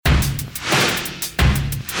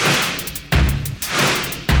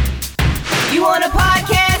want a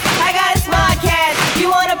podcast? I got a Smodcast. You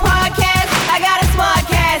want a podcast? I got a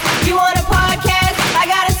Smodcast. You want a podcast? I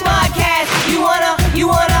got a Smodcast. You wanna. Do you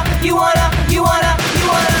want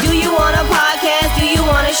a podcast? Do you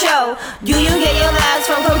want a show? Do you get your laughs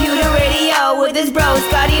from computer radio with this bro,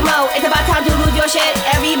 Scotty Mo? It's about time to lose your shit.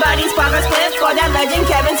 Everybody's pockets split for that legend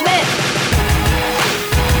Kevin Smith.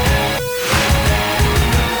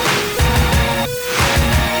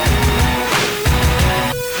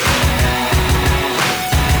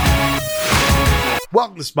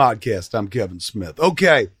 Welcome to Smodcast. I'm Kevin Smith.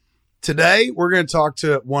 Okay, today we're going to talk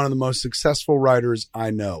to one of the most successful writers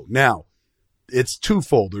I know. Now, it's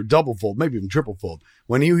twofold or doublefold, maybe even triplefold.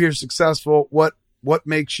 When you hear successful, what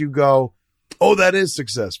makes you go, oh, that is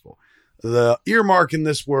successful? The earmark in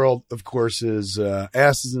this world, of course, is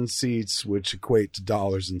asses and seats, which equate to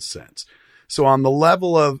dollars and cents. So on the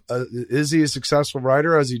level of, is he a successful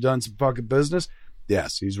writer? Has he done some fucking business?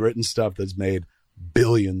 Yes, he's written stuff that's made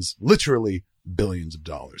billions, literally billions of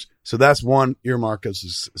dollars. So that's one earmark of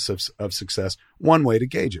success, one way to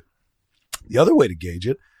gauge it. The other way to gauge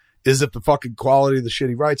it is if the fucking quality of the shit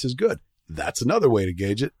he writes is good. That's another way to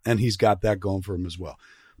gauge it, and he's got that going for him as well.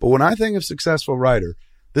 But when I think of successful writer,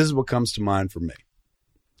 this is what comes to mind for me.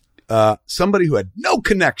 Somebody who had no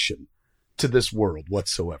connection to this world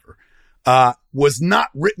whatsoever, was not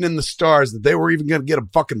written in the stars that they were even going to get a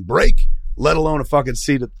fucking break, let alone a fucking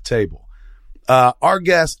seat at the table. Our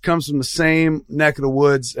guest comes from the same neck of the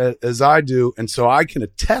woods as I do, and so I can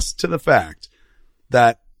attest to the fact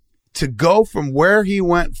that to go from where he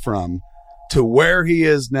went from to where he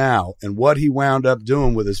is now and what he wound up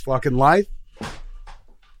doing with his fucking life,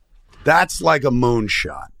 that's like a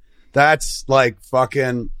moonshot. That's like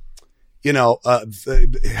fucking,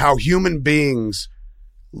 how human beings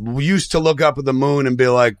used to look up at the moon and be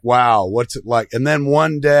like, wow, what's it like? And then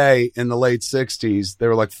one day in the late 60s, they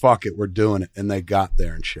were like, fuck it, we're doing it. And they got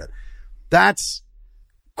there and shit. That's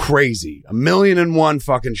crazy. 1,000,001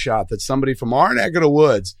 fucking shot that somebody from our neck of the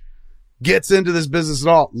woods gets into this business at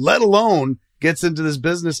all, let alone gets into this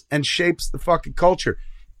business and shapes the fucking culture.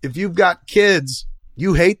 If you've got kids,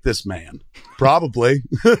 you hate this man, probably,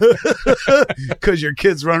 because your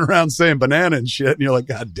kids run around saying banana and shit, and you're like,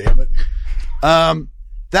 God damn it.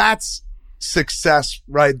 That's success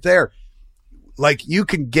right there. Like, you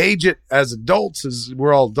can gauge it as adults, as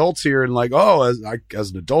we're all adults here, and like, oh, as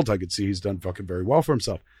an adult, I could see he's done fucking very well for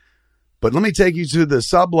himself. But let me take you to the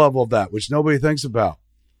sub-level of that, which nobody thinks about.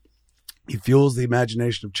 He fuels the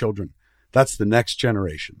imagination of children. That's the next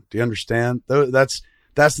generation. Do you understand? That's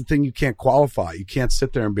the thing you can't qualify. You can't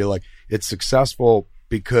sit there and be like, it's successful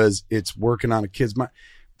because it's working on a kid's mind.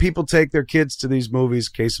 People take their kids to these movies.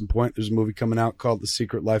 Case in point, there's a movie coming out called The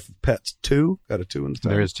Secret Life of Pets 2. Got a 2 in the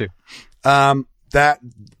title. There is 2. That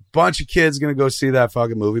bunch of kids going to go see that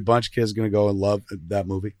fucking movie. Bunch of kids going to go and love that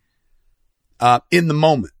movie. In the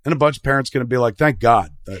moment. And a bunch of parents going to be like, thank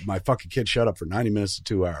God that my fucking kid shut up for 90 minutes to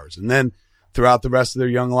 2 hours. And then throughout the rest of their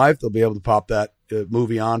young life, they'll be able to pop that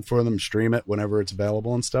movie on for them, stream it whenever it's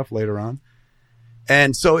available and stuff later on.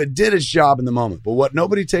 And so it did its job in the moment. But what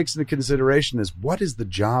nobody takes into consideration is, what is the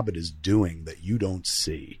job it is doing that you don't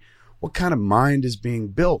see? What kind of mind is being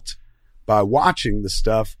built by watching the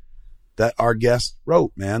stuff that our guest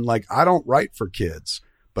wrote, man? Like, I don't write for kids,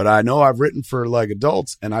 but I know I've written for like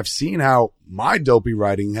adults, and I've seen how my dopey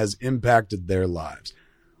writing has impacted their lives.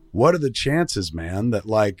 What are the chances, man, that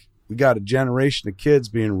like we got a generation of kids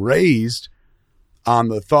being raised on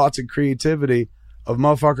the thoughts and creativity of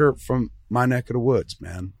motherfucker from my neck of the woods,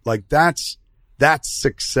 man? Like, that's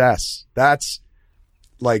success. That's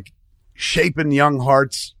like shaping young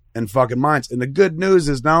hearts and fucking minds. And the good news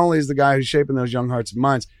is, not only is the guy who's shaping those young hearts and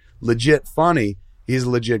minds legit funny, he's a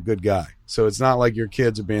legit good guy. So it's not like your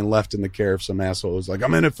kids are being left in the care of some asshole who's like,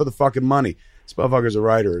 I'm in it for the fucking money. This motherfucker's a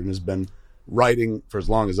writer and has been writing for as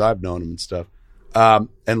long as I've known him and stuff. And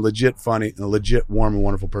legit funny and a legit warm and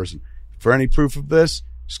wonderful person. For any proof of this,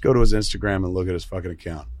 just go to his Instagram and look at his fucking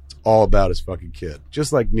account. It's all about his fucking kid.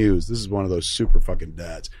 Just like Muse, this is one of those super fucking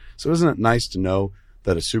dads. So isn't it nice to know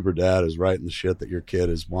that a super dad is writing the shit that your kid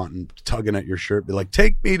is wanting, tugging at your shirt, be like,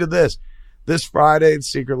 take me to this. This Friday, The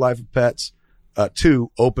Secret Life of Pets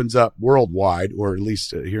 2 opens up worldwide, or at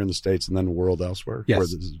least here in the States, and then the world elsewhere.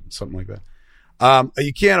 Yes. Or something like that.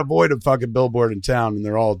 You can't avoid a fucking billboard in town, and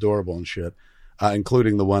they're all adorable and shit.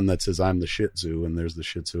 Including the one that says "I'm the Shih Tzu" and there's the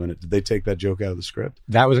Shih Tzu in it. Did they take that joke out of the script?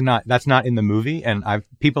 That's not in the movie, and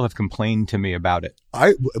people have complained to me about it.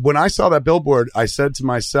 When I saw that billboard, I said to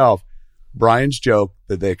myself, Brian's joke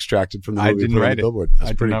that they extracted from the movie. I didn't write it. Billboard.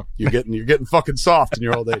 That's pretty. You're getting fucking soft in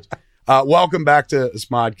your old age. Welcome back to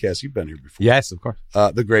Smodcast. You've been here before. Yes, of course.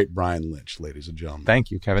 The great Brian Lynch, ladies and gentlemen.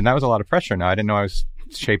 Thank you, Kevin. That was a lot of pressure. Now I didn't know I was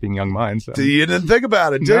shaping young minds. So. You didn't think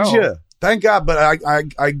about it, did you? Thank God. But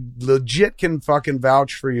I legit can fucking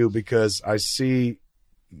vouch for you because I see,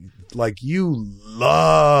 like, you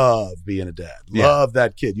love being a dad. Love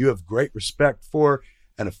that kid. You have great respect for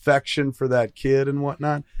and affection for that kid and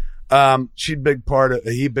whatnot. He big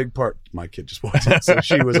part. My kid just walked in, so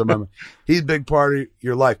she was a mama. He's a big part of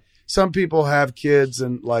your life. Some people have kids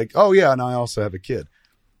and like, oh yeah, and I also have a kid.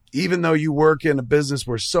 Even though you work in a business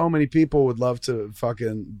where so many people would love to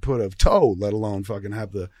fucking put a toe, let alone fucking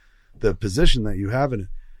have the position that you have in it,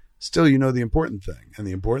 still you know the important thing. And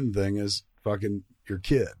the important thing is fucking your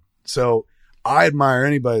kid. So I admire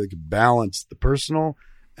anybody that can balance the personal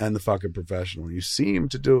and the fucking professional. You seem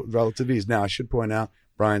to do it with relative ease. Now, I should point out,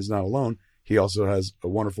 Brian's not alone. He also has a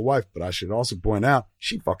wonderful wife, but I should also point out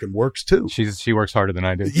she fucking works too. She works harder than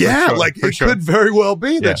I do. Yeah, sure, like it could very well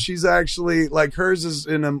be that she's actually like hers is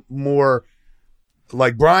in a more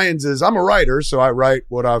like Brian's is. I'm a writer, so I write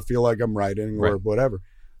what I feel like I'm writing or whatever.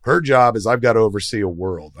 Her job is I've got to oversee a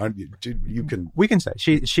world. We can say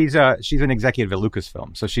she's an executive at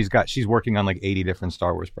Lucasfilm, so she's working on like 80 different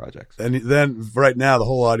Star Wars projects. And then right now the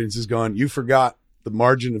whole audience is going, you forgot the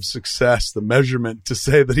margin of success, the measurement to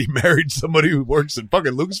say that he married somebody who works in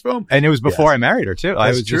fucking Lucasfilm. And it was before I married her too.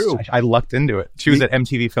 That's true. I lucked into it. She was at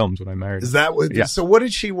MTV Films when I married her. Is that what? Yeah. So what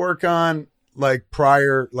did she work on like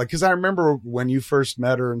prior? Like, cause I remember when you first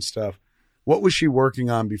met her and stuff, what was she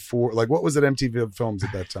working on before? Like, what was at MTV Films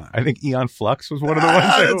at that time? I think Eon Flux was one of the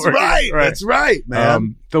ones. That's right. That's right,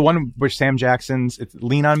 man. The one where Sam Jackson's it's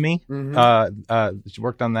Lean on Me. Mm-hmm. She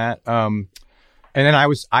worked on that. And then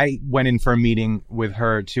I went in for a meeting with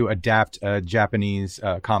her to adapt a Japanese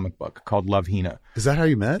comic book called Love Hina. Is that how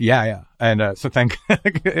you met? Yeah. And so thank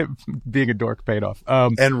being a dork paid off.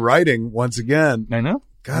 And writing once again. I know.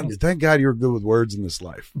 God, thank God you were good with words in this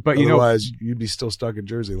life. But otherwise, you'd be still stuck in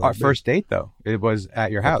Jersey. Our first date, though, it was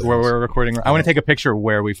at your house where we were recording. I want to take a picture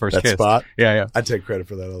where we first kissed. Spot? Yeah. I take credit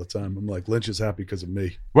for that all the time. I'm like, Lynch is happy because of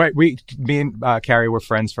me. Right. Me and Carrie were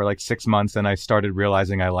friends for like 6 months, and I started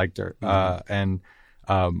realizing I liked her.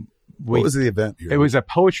 What was the event here? It was a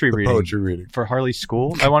poetry reading for Harley's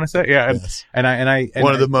school, I want to say. Yeah. Yes. And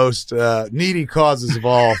one of the most needy causes of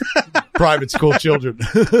all private school children.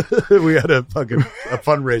 We had a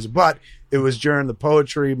fundraiser, but it was during the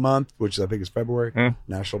poetry month, which I think is February,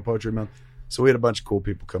 National Poetry Month. So we had a bunch of cool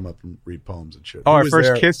people come up and read poems and shit. Oh, our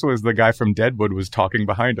first kiss was the guy from Deadwood was talking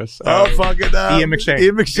behind us. Fucking Ian McShane.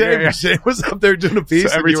 Ian McShane was up there doing a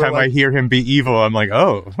piece. So every time I hear him be evil, I'm like,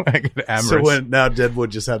 oh, I get amorous. So when now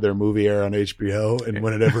Deadwood just had their movie air on HBO, and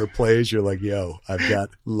whenever it plays, you're like, yo, I've got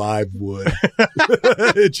live wood.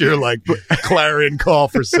 It's your like clarion call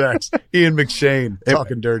for sex. Ian McShane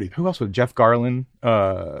talking dirty. Who else was Jeff Garland?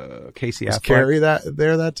 Casey Affleck. Was Carrie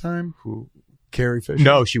there that time? Who? Carrie Fisher?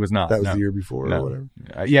 No, she was not. That was the year before or whatever?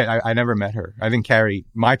 I never met her. I think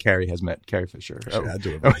my Carrie has met Carrie Fisher. She had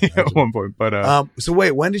to at one point. But so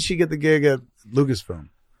wait, when did she get the gig at Lucasfilm?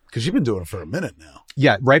 Because she's been doing it for a minute now.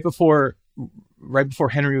 Yeah, right before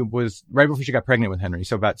she got pregnant with Henry.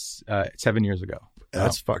 So about 7 years ago.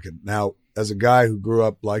 That's fucking now. As a guy who grew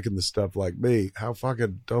up liking the stuff like me, how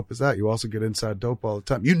fucking dope is that? You also get inside dope all the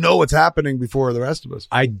time. You know what's happening before the rest of us.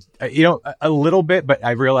 I a little bit, but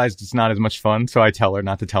I realized it's not as much fun, so I tell her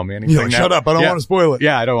not to tell me anything. Shut up! I don't want to spoil it.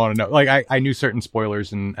 Yeah, I don't want to know. Like I knew certain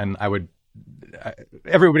spoilers, and I would.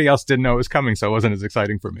 Everybody else didn't know it was coming, so it wasn't as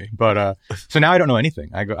exciting for me. But so now I don't know anything.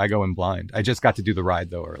 I go in blind. I just got to do the ride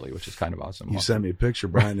though early, which is kind of awesome. You sent me a picture,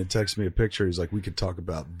 Brian, and texted me a picture. He's like, "We could talk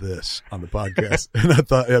about this on the podcast." And I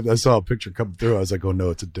thought I saw a picture come through. I was like, "Oh no,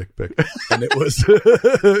 it's a dick pic," and it was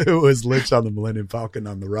it was Lynch on the Millennium Falcon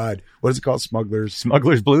on the ride. What is it called?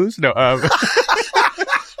 Smugglers Blues? No.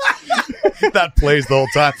 That plays the whole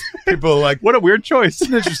time. People are like, what a weird choice. It's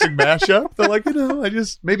an interesting mashup. They're like,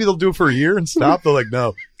 maybe they'll do it for a year and stop. They're like,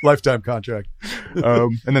 no, lifetime contract.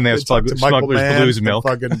 And then they have Smugglers Blues Milk.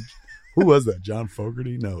 Who was that? John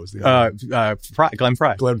Fogerty? No, it was the Glenn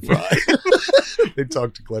Fry. Glenn Fry. They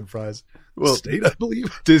talked to Glenn Fry's state, I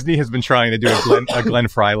believe. Disney has been trying to do a Glenn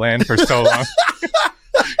Fry land for so long.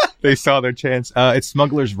 They saw their chance. It's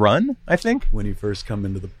Smuggler's Run, I think. When you first come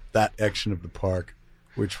into that section of the park,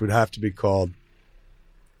 which would have to be called,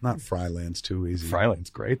 not Fryland's too easy. Fryland's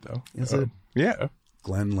great, though. Is it? Yeah.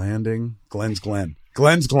 Glen Landing? Glenn's Glen.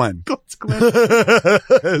 Glenn's Glen. Glenn's Glen.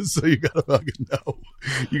 So you gotta fucking know.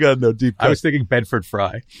 You gotta know deep cut. I was thinking Bedford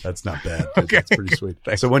Fry. That's not bad. Okay. That's pretty sweet.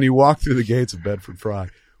 Thanks. So when you walk through the gates of Bedford Fry,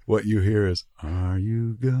 what you hear is, "Are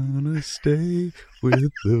you gonna stay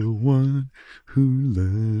with the one who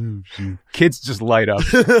loves you?" Kids just light up.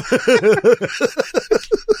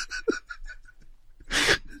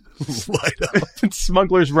 Light up. It's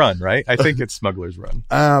Smuggler's Run, right? I think it's Smuggler's Run.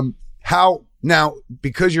 How now,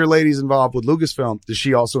 because your lady's involved with Lucasfilm, is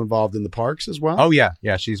she also involved in the parks as well? Oh yeah,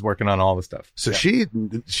 she's working on all the stuff. So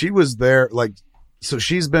yeah. she was there, like, so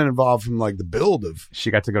she's been involved from like the build of.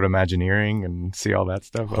 She got to go to Imagineering and see all that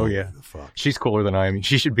stuff. Oh yeah, the fuck. She's cooler than I am.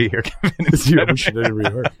 She should be here. We should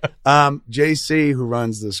interview her. JC, who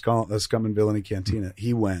runs the Scum and Villainy Cantina,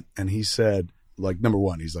 he went and he said, like, number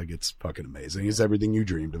one, he's like, it's fucking amazing. It's everything you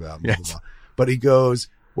dreamed about. Blah, blah, blah. But he goes,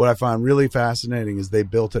 what I find really fascinating is they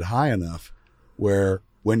built it high enough where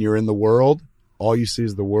when you're in the world, all you see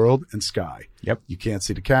is the world and sky. Yep. You can't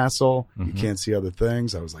see the castle. You can't see other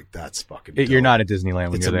things. I was like, that's fucking dope. You're not at Disneyland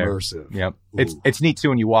when it's you're there. Immersive. Yep. Ooh. It's neat too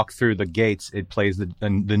when you walk through the gates. It plays the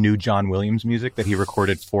new John Williams music that he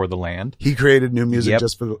recorded for the land. He created new music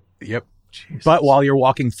just for the. Yep. Jesus. But while you're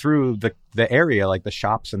walking through the area, like the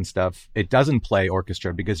shops and stuff, it doesn't play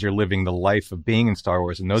orchestra because you're living the life of being in Star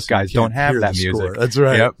Wars, and those guys don't have that music. Score. That's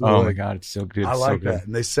right. Yep. Boy. Oh my God, it's so good. I like that.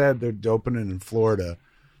 And they said they're opening in Florida,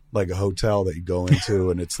 like a hotel that you go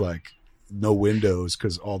into, and it's like no windows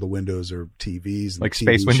because all the windows are TVs, and like the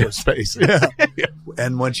space windows. Space. Yeah.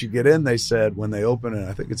 And once you get in, they said when they open it,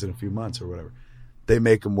 I think it's in a few months or whatever, they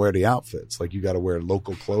make them wear the outfits. Like you got to wear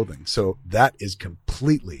local clothing. So that is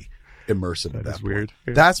completely immersive. That is weird.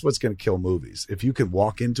 That's what's going to kill movies. If you can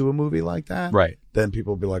walk into a movie like that, right? Then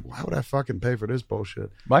people will be like, "Why would I fucking pay for this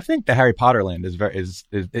bullshit?" Well, I think the Harry Potter land is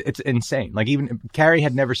it's insane. Like even Carrie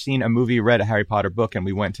had never seen a movie, read a Harry Potter book, and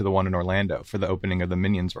we went to the one in Orlando for the opening of the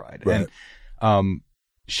Minions ride. Right. And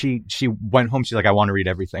she went home. She's like, "I want to read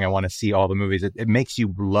everything. I want to see all the movies." It makes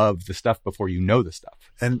you love the stuff before you know the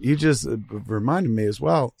stuff. And you just reminded me as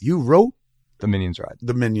well. You wrote the Minions ride.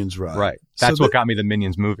 The Minions ride. Right. That's what got me the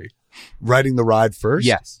Minions movie. Writing the ride first?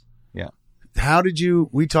 Yes. Yeah. How did you,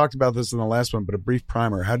 we talked about this in the last one, but a brief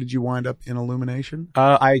primer. How did you wind up in Illumination?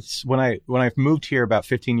 When I moved here about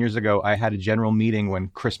 15 years ago, I had a general meeting when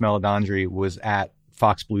Chris Meledandri was at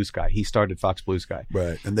Fox Blue Sky. He started Fox Blue Sky.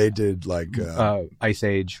 Right. And they did like Ice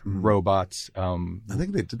I Robots. I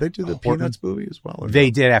think did they do the Peanuts movie as well?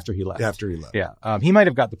 They did after he left. After he left. Yeah. He might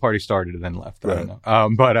have got the party started and then left. Right. I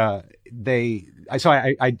don't know.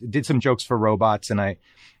 I did some jokes for Robots, and I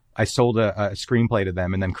sold a screenplay to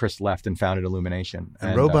them, and then Chris left and founded Illumination.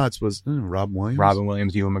 And Robots was Robin Williams? Robin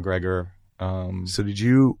Williams, Ewan McGregor. So did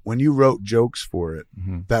you, when you wrote jokes for it,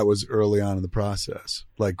 that was early on in the process?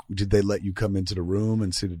 Like, did they let you come into the room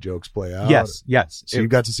and see the jokes play out? Yes. So you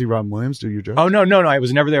got to see Robin Williams do your jokes? Oh, no. I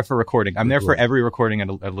was never there for recording. I'm there for every recording at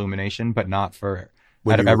Illumination, but not for...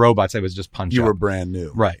 At Robots, I was just punch You up. were brand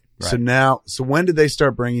new. Right. So when did they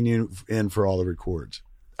start bringing you in for all the records?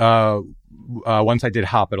 Once I did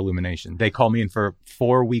Hop at Illumination. They called me in for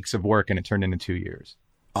 4 weeks of work, and it turned into 2 years.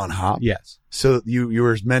 On Hop? Yes. So you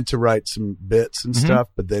were meant to write some bits and stuff,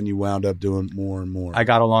 but then you wound up doing more and more. I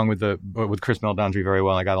got along with Chris Meledandri very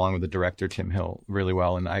well. I got along with the director, Tim Hill, really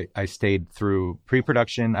well. And I stayed through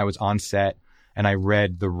pre-production. I was on set, and I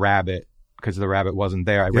read The Rabbit because The Rabbit wasn't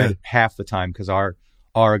there. I read it half the time because our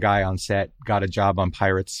guy on set got a job on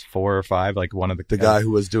Pirates 4 or 5, like one of the guy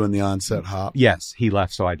who was doing the on-set Hop. Yes, he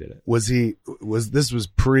left, so I did it.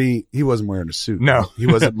 He wasn't wearing a suit. No, he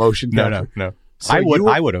wasn't motion capture. No. So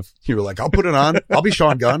I would have. You were like, I'll put it on. I'll be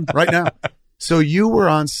Sean Gunn right now. So you were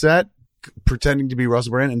on set pretending to be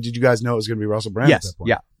Russell Brand, and did you guys know it was going to be Russell Brand? Yes, at that point?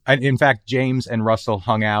 yeah. And in fact, James and Russell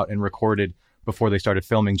hung out and recorded before they started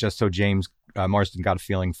filming, just so James Marsden got a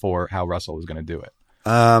feeling for how Russell was going to do it.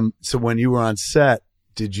 So when you were on set,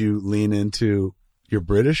 did you lean into you're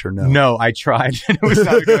British or no? No, I tried. It was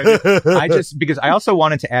not a good idea. Because I also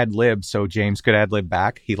wanted to ad lib so James could ad lib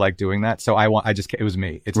back. He liked doing that. So it was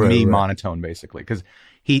me. It's me monotone basically. Because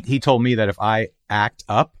he told me that if I act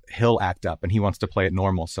up, he'll act up, and he wants to play it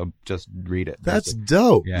normal. So just read it. That's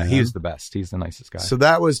dope. Yeah, man. He's the best. He's the nicest guy. So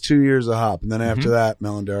that was 2 years of Hop, and then after that,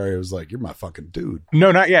 Meledandri was like, "You're my fucking dude."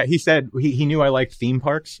 No, not yet. He said he knew I liked theme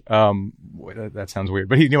parks. That sounds weird,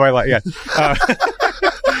 but he knew I liked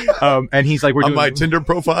and he's like, "We're doing on my Tinder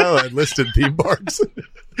profile. I listed theme parks."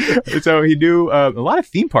 So he knew a lot of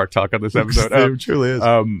theme park talk on this episode. It truly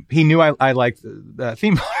is. He knew I liked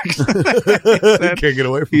theme parks. Can't get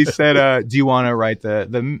away from He said, "Do you want to write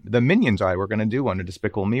the Minions ride? We're going to do one, a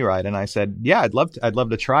Despicable Me ride." And I said, "Yeah, I'd love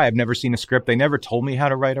to try. I've never seen a script. They never told me how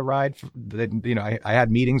to write a ride. I had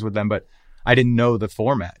meetings with them, but I didn't know the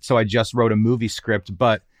format. So I just wrote a movie script,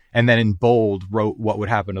 and then in bold wrote what would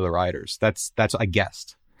happen to the riders. That's I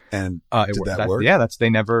guessed." And Did that work? Yeah, they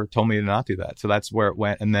never told me to not do that. So that's where it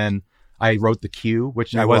went. And then I wrote the cue,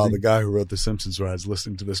 which I Meanwhile, wasn't. the guy who wrote The Simpsons ride is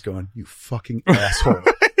listening to this going, you fucking asshole.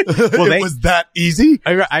 Well, was that easy?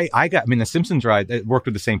 The Simpsons ride, it worked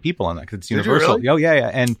with the same people on that because it's Universal. Really? Oh,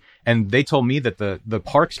 yeah. And they told me that the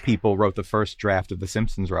Parks people wrote the first draft of the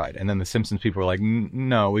Simpsons ride. And then the Simpsons people were like,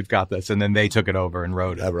 no, we've got this. And then they took it over and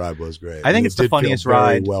wrote it. That ride was great. I think it's the funniest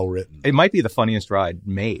ride. Well written. It might be the funniest ride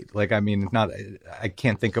made. Like, I mean, it's not, I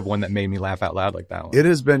can't think of one that made me laugh out loud like that one. It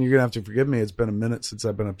has been, you're going to have to forgive me, it's been a minute since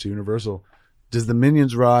I've been up to Universal. Does the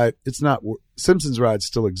Minions ride, it's not, Simpsons ride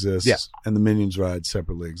still exists. Yeah. And the Minions ride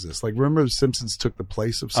separately exists. Like, remember the Simpsons took the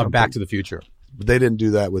place of something? Back to the Future. But they didn't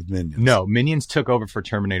do that with Minions. No, Minions took over for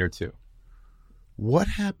Terminator 2. What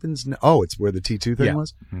happens now? Oh, it's where the T2 thing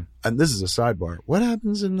was? Mm-hmm. And this is a sidebar. What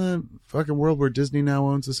happens in the fucking world where Disney now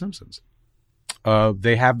owns the Simpsons?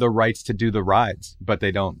 They have the rights to do the rides, but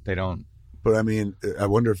they don't. But I mean, I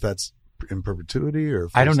wonder if that's in perpetuity or.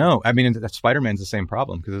 I don't know. I mean, Spider-Man's the same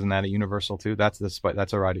problem because isn't that at Universal too? That's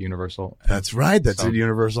a ride at Universal. That's right. That's at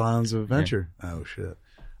Universal Islands of Adventure. Yeah. Oh shit.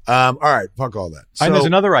 All right. Fuck all that. And there's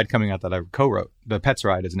another ride coming out that I co-wrote. The Pets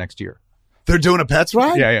ride is next year. They're doing a Pets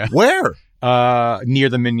ride? Yeah. Where? Near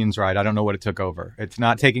the Minions ride. I don't know what it took over. It's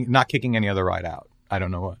not kicking any other ride out. I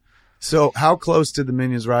don't know what. So how close did the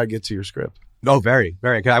Minions ride get to your script? Oh, very,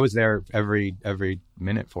 very. 'Cause I was there every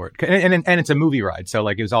minute for it, and it's a movie ride, so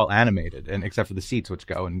like it was all animated, and except for the seats which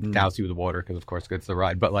go and douse you with water because of course it's the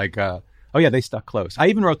ride. But like, oh yeah, they stuck close. I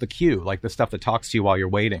even wrote the cue, like the stuff that talks to you while you're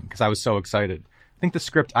waiting, because I was so excited. I think the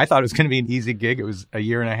script, I thought it was going to be an easy gig. It was a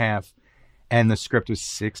year and a half, and the script was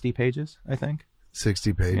 60 pages, I think.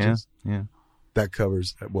 60 pages. Yeah. That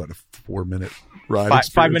covers what, a 4-minute ride?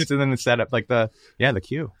 5 minutes, and then the setup, like the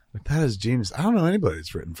cue. That is genius. I don't know anybody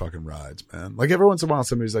that's written fucking rides, man. Like every once in a while,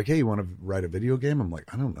 somebody's like, "Hey, you want to write a video game?" I'm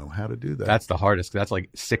like, I don't know how to do that. That's the hardest. That's like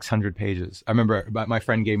 600 pages. I remember my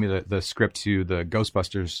friend gave me the script to the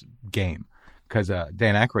Ghostbusters game because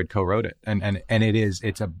Dan Aykroyd co-wrote it, and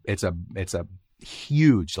it's a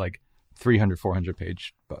huge like 300-400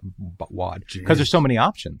 page wad because there's so many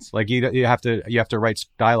options. Like you have to write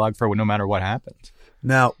dialogue for no matter what happens.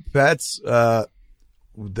 Now that's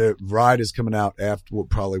the ride is coming out after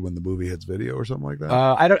probably when the movie hits video or something like that.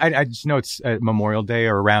 I just know it's Memorial Day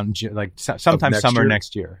or around like sometime summer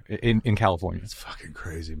next year in California. It's fucking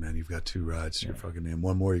crazy, man. You've got 2 rides to your fucking name.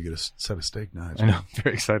 One more, you get a set of steak knives. I know,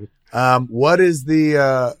 very excited. What is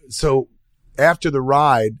the so after the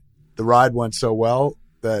ride went so well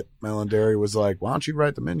that Melandari was like, "Why don't you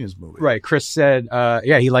write the Minions movie?" Right. Chris said,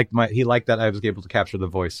 he liked that I was able to capture the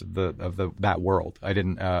voice of that world. I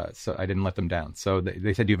didn't let them down. So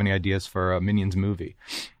they said, "Do you have any ideas for a Minions movie?"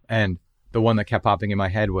 And the one that kept popping in my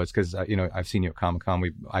head was because I've seen you at Comic-Con.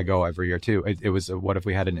 I go every year too. It was what if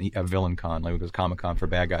we had a villain con, like it was Comic-Con for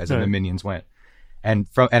bad guys, and the Minions went. And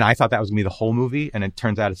I thought that was gonna be the whole movie, and it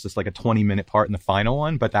turns out it's just like a 20-minute part in the final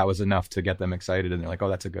one. But that was enough to get them excited, and they're like, "Oh,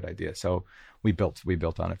 that's a good idea." So we built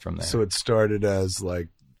on it from there. So it started as like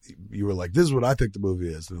you were like, "This is what I think the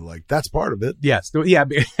movie is," and they're like, "That's part of it." Yes, yeah.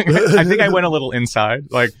 I think I went a little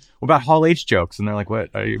inside, like what about Hall H jokes, and they're like,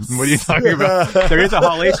 "What are you talking about?" There is a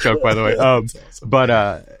Hall H joke, by the way. Awesome. But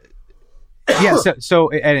yeah. So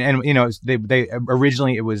they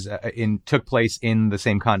originally it was took place in the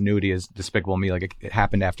same continuity as Despicable Me, like it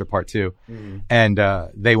happened after part 2, and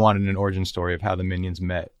they wanted an origin story of how the Minions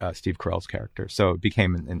met Steve Carell's character. So it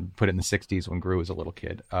became and put it in the 60s when Gru was a little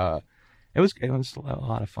kid. It was a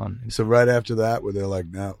lot of fun. So right after that, where they're like,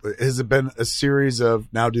 "Now has it been a series of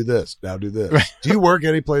now do this, now do this?" Do you work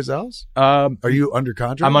anyplace else? Are you under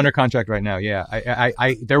contract? I'm under contract right now. Yeah,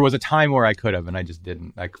 I there was a time where I could have, and I just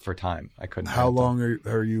didn't. Like for time, I couldn't. How long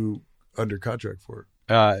are you under contract for?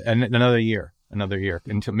 Another year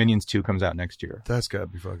until Minions 2 comes out next year. That's got to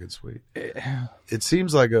be fucking sweet. It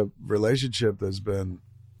seems like a relationship that's been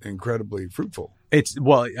incredibly fruitful. It's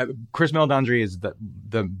Chris Meledandri is the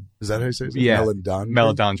is that how you say it? Yeah,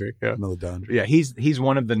 Meledandri. Yeah, Meledandri. Yeah, he's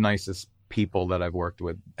one of the nicest people that I've worked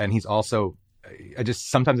with, and he's also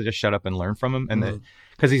sometimes I just shut up and learn from him, and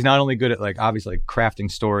because he's not only good at like obviously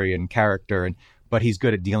crafting story and character, but he's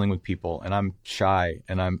good at dealing with people, and I'm shy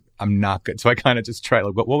and I'm not good, so I kind of just try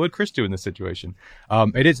like what would Chris do in this situation?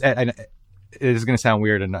 It is going to sound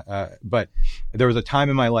weird, but there was a time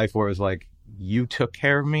in my life where it was like, you took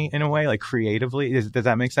care of me in a way, like creatively. Does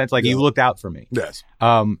that make sense? Like you looked out for me. Yes.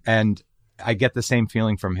 And I get the same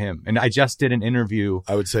feeling from him. And I just did an interview.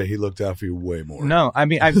 I would say he looked out for you way more. No, I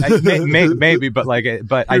mean, maybe, but like,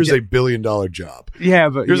 but here's a $1 billion job. Yeah,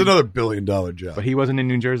 but here's another $1 billion job. But he wasn't in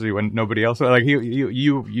New Jersey when nobody else was. Like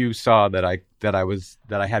you saw that I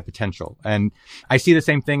had potential, and I see the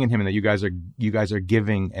same thing in him, and that you guys are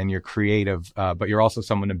giving and you're creative, but you're also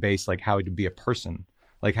someone to base like how to be a person.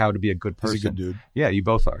 Like how to be a good person. He's a good dude. Yeah, you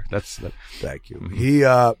both are. Thank you.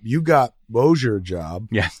 Mm-hmm. You got Mosier a job.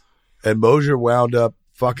 Yes. And Mosier wound up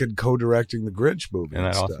fucking co-directing the Grinch movie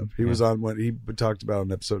and stuff. Awesome? He was on when he talked about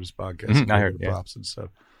an episode of his podcast. I heard the props and stuff.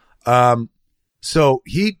 So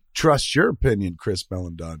he trusts your opinion, Chris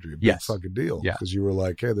Melandandri. Big fucking deal. Yeah. Because you were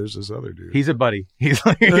like, hey, there's this other dude. He's a buddy. He's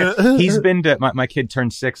like, he's been to my kid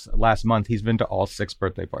turned 6 last month. He's been to all 6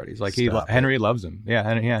 birthday parties. Like Henry loves him.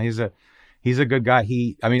 Yeah, he's a good guy.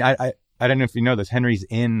 I don't know if you know this. Henry's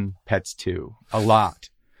in Pets 2 a lot.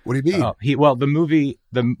 What do you mean? The movie,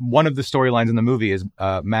 one of the storylines in the movie is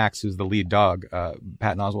Max, who's the lead dog.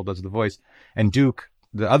 Patton Oswalt does the voice, and Duke,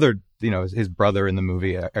 the other, his brother in the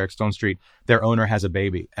movie, Eric Stonestreet. Their owner has a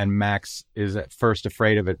baby, and Max is at first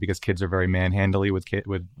afraid of it because kids are very manhandly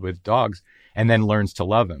with dogs, and then learns to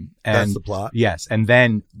love him. And that's the plot. Yes, and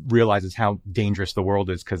then realizes how dangerous the world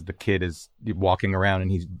is because the kid is walking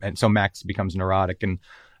around, and so Max becomes neurotic and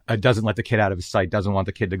doesn't let the kid out of his sight, doesn't want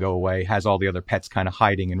the kid to go away, has all the other pets kind of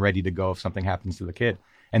hiding and ready to go if something happens to the kid.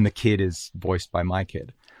 And the kid is voiced by my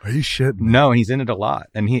kid. Are you shitting? No, he's in it a lot.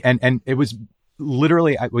 And it was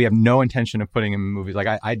literally, we have no intention of putting him in movies. Like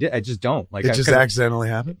I just don't. Like it just accidentally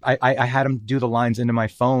happened? I had him do the lines into my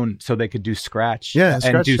phone so they could do scratch and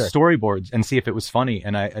do storyboards and see if it was funny.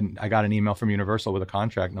 And I got an email from Universal with a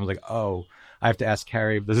contract, and I was like, oh, I have to ask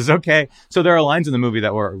Carrie if this is okay. So there are lines in the movie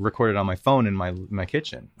that were recorded on my phone in my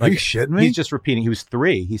kitchen. Like, are you shitting me? He's just repeating. He was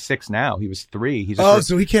 3. He's 6 now. He was 3. He's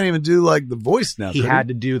so he can't even do like the voice now. He had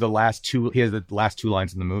to do the last 2. He has the last 2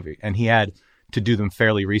 lines in the movie, and he had to do them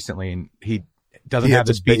fairly recently. And he doesn't have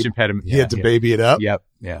the speech impediment. He had to baby it up. Yep.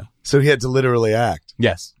 Yeah. So he had to literally act.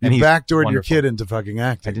 Yes. And he backdoored your kid into fucking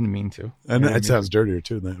acting. I didn't mean to. And it sounds dirtier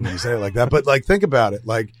too when you say it like that. But like, think about it.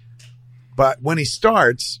 Like, but when he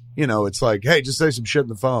starts, it's like, hey, just say some shit in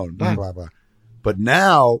the phone, blah, blah, blah. But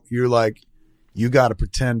now you're like, you got to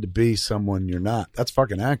pretend to be someone you're not. That's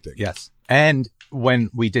fucking acting. Yes. And when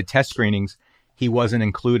we did test screenings, he wasn't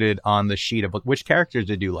included on the sheet of which characters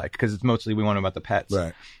did you like? Because it's mostly we want to know about the pets.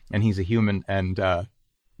 Right. And he's a human. And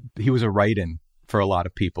he was a write-in for a lot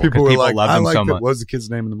of people. People were like, love him so much. What was the kid's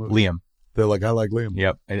name in the movie? Liam. They're like, I like Liam.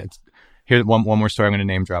 Yep. Here's one more story I'm going to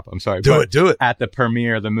name drop. I'm sorry. Do it. At the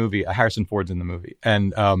premiere of the movie, Harrison Ford's in the movie.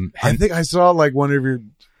 And I think I saw like one of your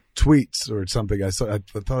tweets or something. I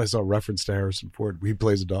thought I saw a reference to Harrison Ford. He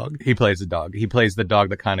plays a dog? He plays a dog. He plays the dog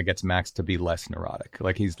that kind of gets Max to be less neurotic.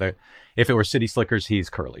 Like if it were City Slickers, he's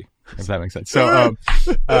Curly, if that makes sense. So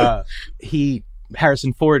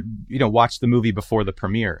Harrison Ford, watched the movie before the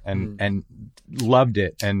premiere and loved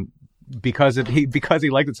it. And because he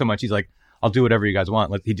liked it so much, he's like, I'll do whatever you guys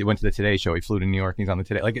want. He went to the Today Show. He flew to New York. He's on the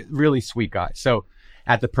Today. Like, really sweet guy. So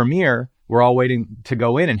at the premiere, we're all waiting to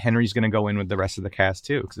go in, and Henry's going to go in with the rest of the cast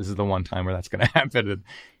too, because this is the one time where that's going to happen.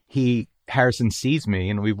 And Harrison sees me,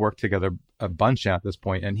 and we've worked together a bunch at this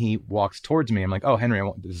point, and he walks towards me. I'm like, oh, Henry,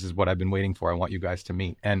 this is what I've been waiting for. I want you guys to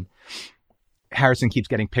meet. And Harrison keeps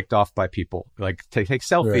getting picked off by people, like to take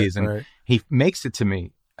selfies, and he makes it to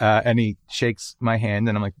me, and he shakes my hand,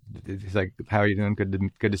 and I'm like, he's like, how are you doing?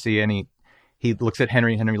 Good to see you. And he looks at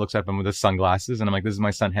Henry. Henry looks at him with his sunglasses, and I'm like, "This is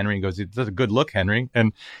my son, Henry." He goes, "That's a good look, Henry."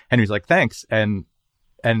 And Henry's like, "Thanks." And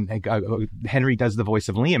Henry does the voice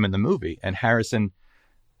of Liam in the movie, and Harrison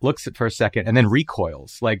looks at for a second and then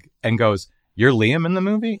recoils, and goes, "You're Liam in the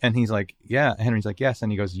movie?" And he's like, "Yeah." And Henry's like, "Yes."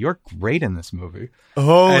 And he goes, "You're great in this movie."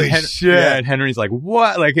 Holy shit! Yeah. And Henry's like,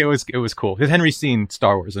 "What?" Like it was cool because Henry's seen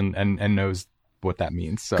Star Wars and knows what that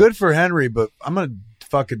means. So. Good for Henry, but I'm gonna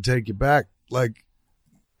fucking take you back, like.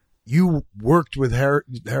 You worked with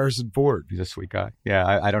Harrison Ford. He's a sweet guy. Yeah,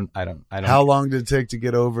 I don't. How long did it take to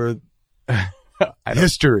get over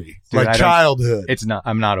history, dude, like childhood? It's not.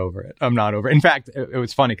 I'm not over it. In fact, it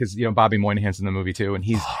was funny because Bobby Moynihan's in the movie too, and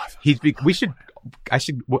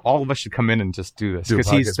all of us should come in and just do this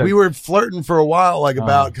because we were flirting for a while, like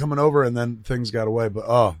about coming over, and then things got away.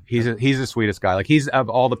 But he's the sweetest guy. Like he's of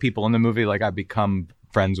all the people in the movie, like I've become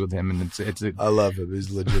friends with him, and I love him.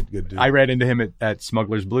 He's a legit good dude. I ran into him at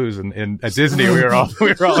Smuggler's Blues and at Disney. We were all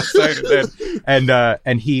excited,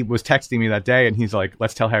 and he was texting me that day, and he's like,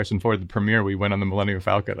 "Let's tell Harrison Ford the premiere we went on the Millennium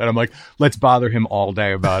Falcon." And I'm like, "Let's bother him all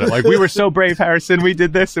day about it." Like, we were so brave, Harrison. We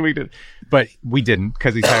did this and we did, but we didn't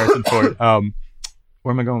because he's Harrison Ford.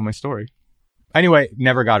 Where am I going with my story? Anyway,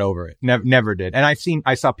 never got over it. Never did. And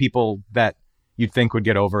I saw people that you'd think would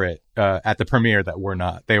get over it at the premiere that were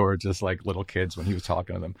not. They were just like little kids when he was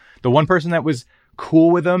talking to them. The one person that was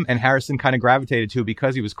cool with him and Harrison kind of gravitated to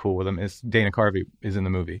because he was cool with him is Dana Carvey is in the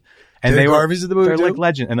movie. And Dana Carvey's in the movie they're too? like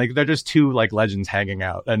legend, and like they're just two like legends hanging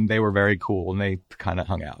out, and they were very cool, and they kind of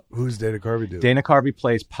hung out. Who's Dana Carvey do? Dana Carvey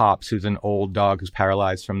plays Pops, who's an old dog who's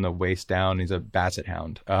paralyzed from the waist down. He's a basset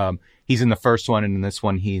hound. He's in the first one, and in this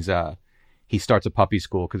one, he starts a puppy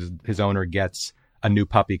school because his owner gets a new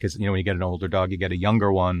puppy because, you know, when you get an older dog, you get a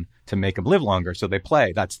younger one to make him live longer. So they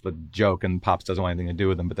play. That's the joke. And Pops doesn't want anything to do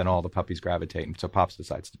with them. But then all the puppies gravitate. And so Pops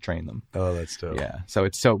decides to train them. Oh, that's dope. Yeah. So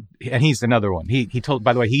and he's another one. He told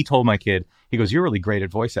my kid, he goes, "You're really great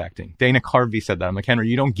at voice acting." Dana Carvey said that. I'm like, "Henry,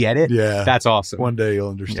 you don't get it?" Yeah. That's awesome. One day you'll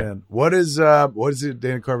understand. Yeah. What does it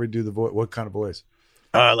Dana Carvey do the voice? What kind of voice?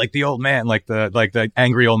 Like the old man, like the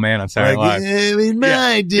angry old man on Saturday Night Live. In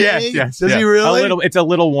my day. Yes. Does he really? It's a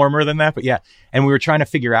little warmer than that, but yeah. And we were trying to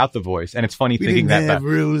figure out the voice, and it's funny thinking that.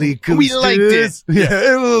 Really cool. We liked it. Yeah,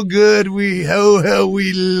 oh good. We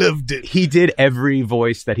loved it. He did every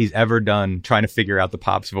voice that he's ever done, trying to figure out the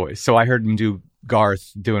Pops voice. So I heard him do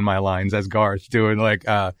Garth doing my lines as Garth, doing like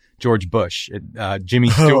George Bush, Jimmy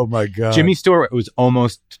Stewart. Oh my God. Jimmy Stewart was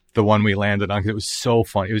almost the one we landed on because it was so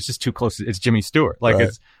funny. It was just too close. It's Jimmy Stewart.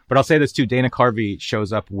 But I'll say this too. Dana Carvey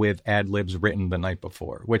shows up with ad libs written the night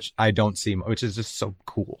before, which I don't see, which is just so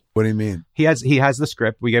cool. What do you mean? He has the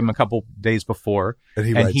script. We gave him a couple days before,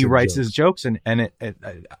 and he writes his jokes, and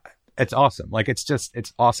it's awesome. Like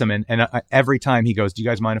it's awesome. And every time he goes, "Do you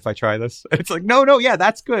guys mind if I try this?" It's like, no, yeah,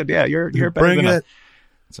 that's good. Yeah, you're better than it.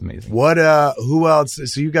 It's amazing. What? Who else?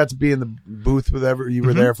 So you got to be in the booth with you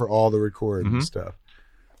were there for all the recording and stuff.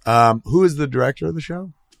 Who is the director of the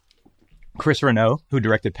show? Chris Renaud, who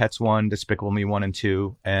directed Pets 1, Despicable Me 1 and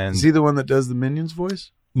 2. And is he the one that does the Minions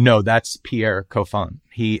voice? No, that's Pierre Coffin.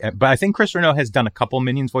 But I think Chris Renaud has done a couple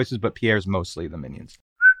Minions voices, but Pierre's mostly the Minions.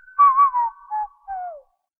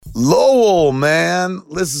 Lowell, man.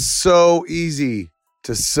 This is so easy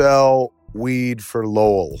to sell weed for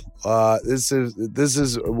Lowell. This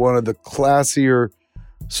is one of the classier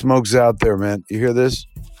smokes out there, man. You hear this?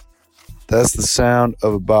 That's the sound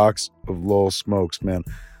of a box of Lowell smokes, man.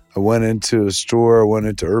 I went into a store, went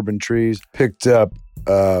into Urban Trees, picked up,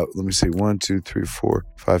 let me see, 1, 2, 3, 4,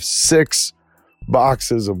 5, 6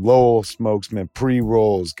 boxes of Lowell smokes, man.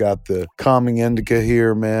 Pre-rolls. Got the calming indica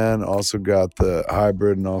here, man. Also got the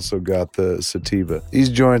hybrid and also got the sativa. These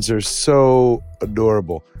joints are so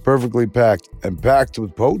adorable. Perfectly packed and packed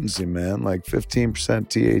with potency, man. Like 15%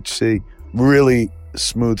 THC. Really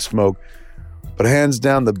smooth smoke. But hands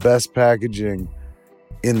down, the best packaging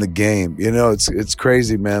in the game. You know, it's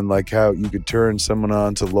crazy, man, like how you could turn someone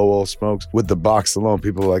on to Lowell smokes with the box alone.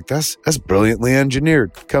 People are like, that's brilliantly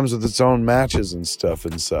engineered. Comes with its own matches and stuff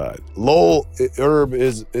inside. Lowell Herb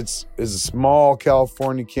is a small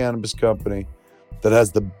California cannabis company that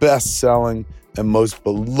has the best-selling and most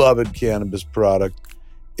beloved cannabis product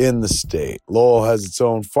in the state. Lowell has its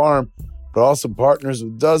own farm, but also partners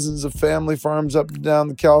with dozens of family farms up and down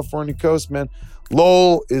the California coast, man.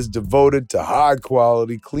 Lowell is devoted to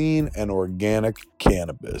high-quality, clean, and organic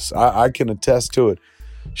cannabis. I can attest to it.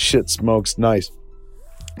 Shit smokes nice.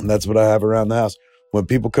 And that's what I have around the house. When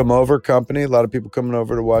people come over, company, a lot of people coming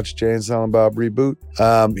over to watch Jay and Silent Bob reboot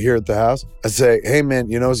here at the house, I say, hey, man,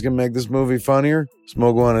 you know what's going to make this movie funnier?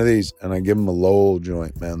 Smoke one of these. And I give them a Lowell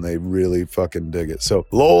joint, man. They really fucking dig it. So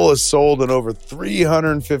Lowell is sold in over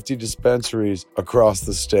 350 dispensaries across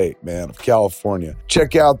the state, man, of California.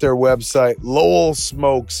 Check out their website,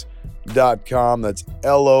 lowellsmokes.com. That's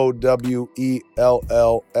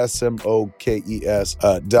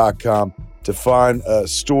LOWELLSMOKES.com. to find a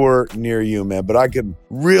store near you, man. But I can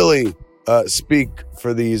really speak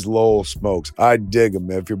for these Lowell smokes. I dig them,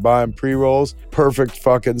 man. If you're buying pre-rolls, perfect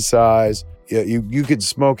fucking size. Yeah, you could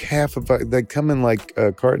smoke half of it. They come in like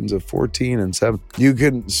cartons of 14 and 7. You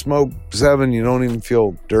can smoke 7. You don't even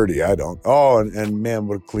feel dirty. I don't. Oh, and man,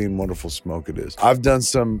 what a clean, wonderful smoke it is. I've done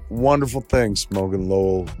some wonderful things smoking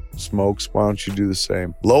Lowell smokes. Why don't you do the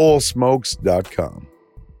same? LowellSmokes.com.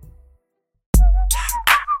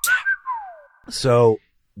 So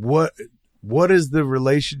what is the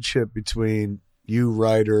relationship between you,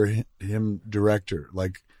 writer, him, director?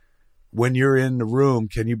 Like, when you're in the room,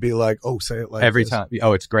 can you be like, oh, say it like every this? time?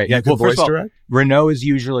 Oh, it's great. Yeah. Well, first of all, direct? Renaud is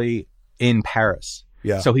usually in Paris.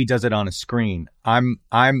 Yeah. So he does it on a screen. I'm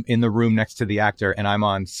in the room next to the actor and I'm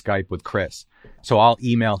on Skype with Chris. So I'll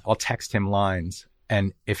text him lines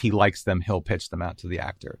And if he likes them, he'll pitch them out to the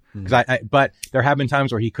actor. But there have been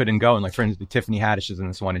times where he couldn't go. And like, for instance, Tiffany Haddish is in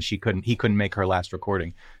this one and he couldn't make her last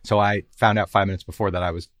recording. So I found out 5 minutes before that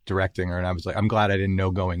I was directing her. And I was like, I'm glad I didn't know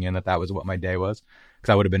going in that was what my day was.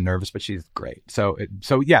 Because I would have been nervous, but she's great. So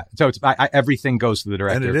everything goes to the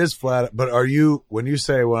director. And it is flat. But when you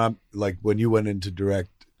went in to direct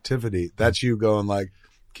Tiffany, that's you going like,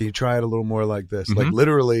 can you try it a little more like this? Like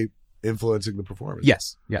literally influencing the performance.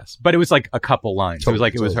 Yes. But it was like a couple lines. It was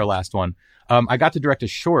like it was her last one. I got to direct a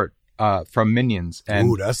short from Minions. And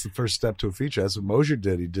ooh, that's the first step to a feature. That's what Mosier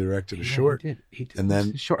did. He directed a short. He did. And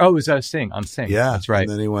then short. Oh, it was Sing. Yeah, that's right. And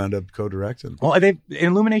then he wound up co-directing. Well,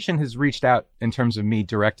 Illumination has reached out in terms of me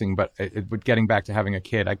directing, but getting back to having a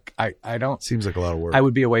kid, I don't. Seems like a lot of work. I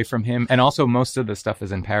would be away from him, and also most of the stuff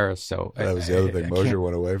is in Paris, so that was the other thing. Mosier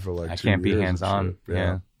went away for like 2 years. I can't be hands on.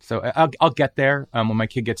 Yeah. So I'll get there. When my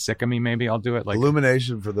kid gets sick of me, maybe I'll do it. Like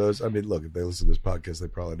Illumination, for those, I mean, look, if they listen to this podcast, they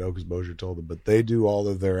probably know because Mosier told them. But they do all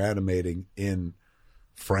of their animating in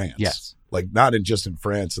France. Yes, like not just in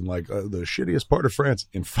France and like the shittiest part of France,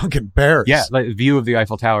 in fucking Paris. Yeah, like view of the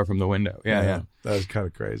Eiffel Tower from the window. Yeah. That was kind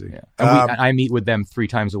of crazy. Yeah. And I meet with them 3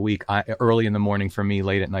 times a week, early in the morning for me,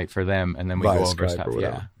 late at night for them, and then we go over Skype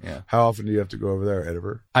stuff. Yeah. How often do you have to go over there,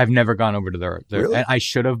 ever? I've never gone over to their really? And I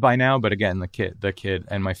should have by now, but again, the kid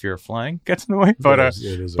and my fear of flying gets in the way. But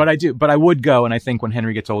I do. But I would go, and I think when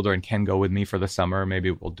Henry gets older and can go with me for the summer, maybe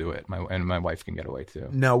we'll do it. And my wife can get away too.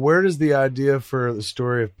 Now, where does the idea for the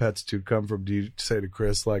story of Pets 2 come from? Do you say to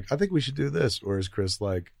Chris like, I think we should do this, or is Chris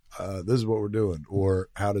like, this is what we're doing, or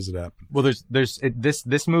how does it happen? Well,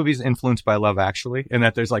 this movie's influenced by Love Actually, in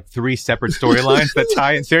that there's like 3 separate storylines that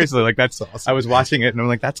tie in. Seriously, like that's awesome. I was watching it and I'm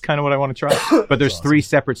like, that's kind of what I want to try. But there's 3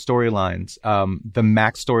 separate storylines. The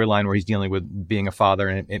Max storyline where he's dealing with being a father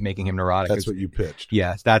and it making him neurotic. That's what you pitched.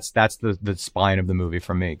 Yes, that's the spine of the movie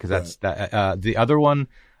for me, because that's that. The other one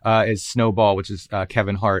is Snowball, which is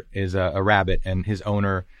Kevin Hart is a rabbit, and his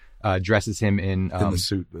owner dresses him in the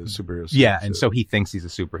suit, the superhero suit. Yeah, and so he thinks he's a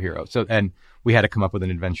superhero. So, and we had to come up with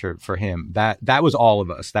an adventure for him. That was all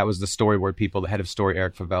of us. That was the storyboard people, the head of story,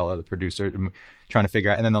 Eric Favela, the producer, trying to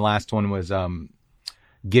figure out. And then the last one was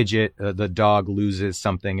Gidget, the dog loses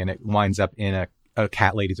something and it winds up in a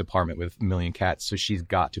cat lady's apartment with a million cats. So she's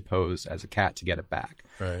got to pose as a cat to get it back.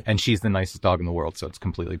 Right. And she's the nicest dog in the world. So it's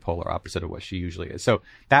completely polar opposite of what she usually is. So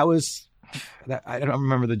that was... I don't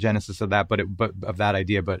remember the genesis of that, but of that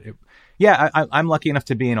idea. But I'm lucky enough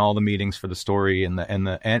to be in all the meetings for the story and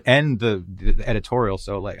the editorial.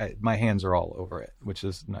 So like my hands are all over it, which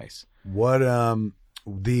is nice. What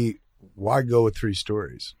why go with 3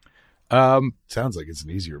 stories? Sounds like it's an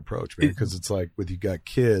easier approach, man, because it's like you got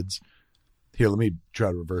kids. Here, let me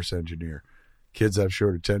try to reverse engineer. Kids have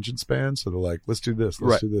short attention spans, so they're like, let's do this,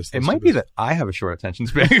 let's do this. It might be that I have a short attention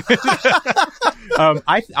span.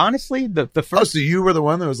 I honestly, the first... Oh, so you were the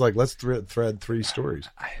one that was like, let's thread 3 stories.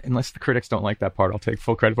 Unless the critics don't like that part, I'll take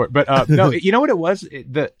full credit for it. But no, you know what it was?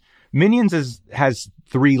 The Minions has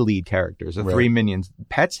 3 lead characters, 3 Minions.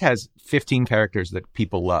 Pets has 15 characters that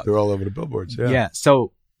people love. They're all over the billboards, Yeah,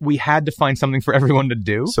 so... we had to find something for everyone to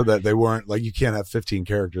do, so that they weren't like, you can't have 15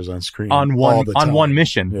 characters on screen on one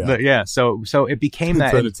mission. So it became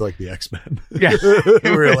that. But it's like the X-Men. Yeah, we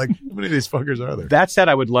were like, how many of these fuckers are there? That said,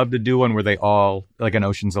 I would love to do one where they all, like an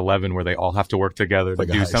Ocean's 11, where they all have to work together to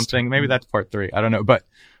do something. Maybe that's part 3. I don't know, but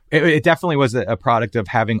it definitely was a product of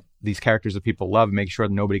having these characters that people love, make sure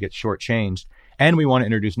that nobody gets shortchanged, and we want to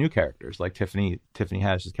introduce new characters like Tiffany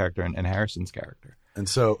Haddish's character and Harrison's character. And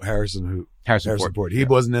so Harrison Ford. He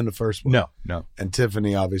wasn't in the first one. No. And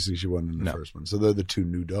Tiffany, obviously, she wasn't in the first one. So they're the 2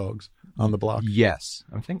 new dogs on the block. Yes,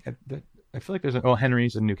 I feel like there's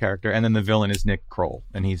Henry's a new character, and then the villain is Nick Kroll,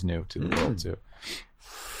 and he's new to the world too.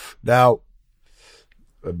 Now,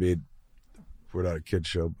 I mean, we're not a kid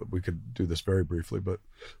show, but we could do this very briefly. But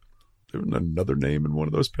there's another name in one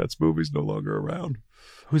of those Pets movies no longer around.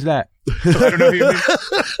 Who's that? I don't know who you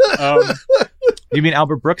mean. You mean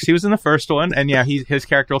Albert Brooks? He was in the first one, and yeah, his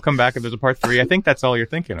character will come back if there's a part 3. I think that's all you're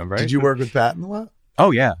thinking of, right? Did you work with Patton a lot?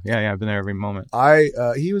 Oh yeah. I've been there every moment.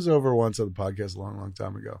 He was over once on the podcast a long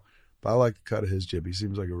time ago, but I like the cut of his jib. He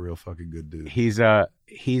seems like a real fucking good dude. He's a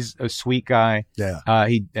sweet guy. Yeah.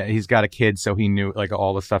 He's got a kid, so he knew like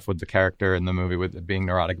all the stuff with the character in the movie, with being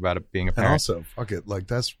neurotic about it being a parent. And also, fuck it, like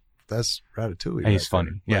that's Ratatouille. And he's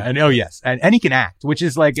funny. Yeah. And yes. And he can act, which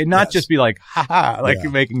is like, and not just be like, like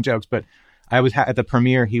making jokes, but I was at the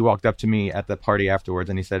premiere. He walked up to me at the party afterwards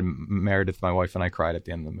and he said, Meredith, my wife, and I cried at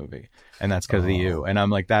the end of the movie. And that's because of you. And I'm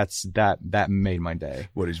like, that made my day.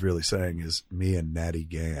 What he's really saying is me and Natty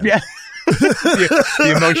Gann. Yeah.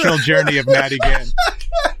 the emotional journey of Natty Gann.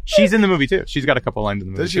 She's in the movie too. She's got a couple lines in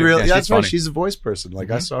the movie. Does she really? Yeah, Yeah, that's right. funny. She's a voice person.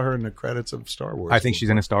 Like I saw her in the credits of Star Wars. I think she's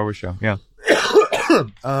in a Star Wars show. Yeah.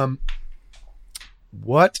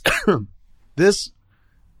 What? This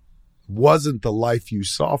wasn't the life you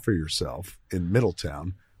saw for yourself in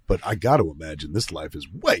Middletown, but I got to imagine this life is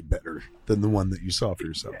way better than the one that you saw for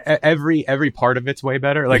yourself. Every part of it's way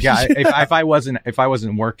better. Like, yeah, if I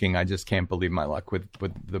wasn't working, I just can't believe my luck with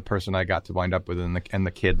the person I got to wind up with and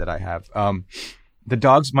the kid that I have.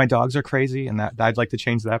 My dogs are crazy, and that I'd like to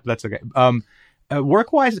change that, but that's okay.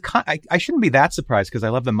 Work-wise, I shouldn't be that surprised because I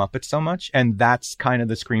love the Muppets so much, and that's kind of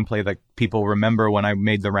the screenplay that people remember when I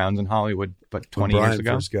made the rounds in Hollywood, but 20 years ago.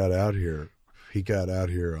 Brian first got out here, he got out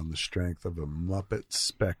here on the strength of a Muppet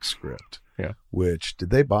spec script. Yeah. Which, did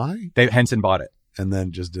they buy? Henson bought it. And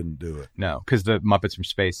then just didn't do it. No, because the Muppets from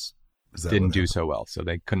Space didn't do happened? so well, so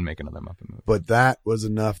they couldn't make another Muppet movie. But that was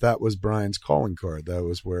enough. That was Brian's calling card. That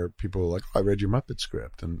was where people were like, oh, I read your Muppet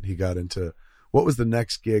script. And he got into... What was the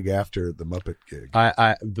next gig after the Muppet gig?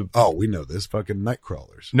 We know this. Fucking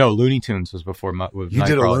Nightcrawlers. No, Looney Tunes was before You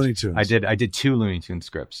did a Looney Tunes. I did 2 Looney Tunes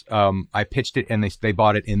scripts. I pitched it and they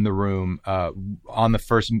bought it in the room. On the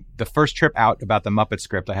first trip out about the Muppet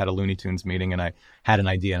script, I had a Looney Tunes meeting and I had an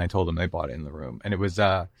idea and I told them they bought it in the room. And it was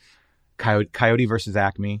Coyote versus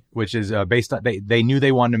Acme, which is based on they knew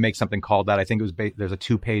they wanted to make something called that. I think it was there's a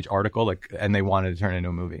 2-page article and they wanted to turn it into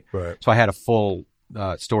a movie. Right. So I had a full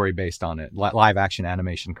story based on it, live action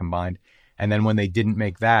animation combined. And then when they didn't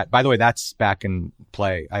make that, by the way, that's back in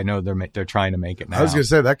play. I know they're trying to make it now. I was going to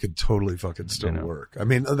say that could totally fucking still work. I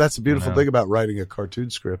mean, that's the beautiful thing about writing a cartoon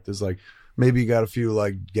script is like maybe you got a few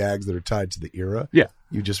like gags that are tied to the era. Yeah.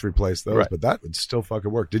 You just replace those, Right. but that would still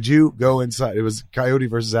fucking work. Did you go inside? It was Coyote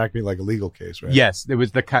versus Acme, like a legal case, right? Yes, it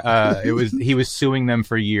was he was suing them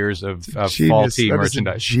for years of Genius. faulty That is a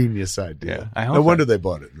merchandise. genius idea. Yeah, I hope no wonder they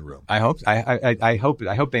bought it in the room. I hope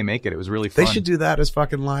they make it. It was really fun. They should do that as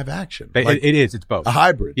fucking live action. It is. It's both. A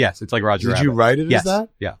hybrid. Yes, it's like Roger Did Rabbit. you write it Yes. as that?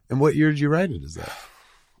 Yeah. And what year did you write it as that?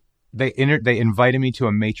 They invited me to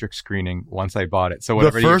a Matrix screening once I bought it. So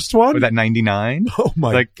whatever The first one? was that 99? Oh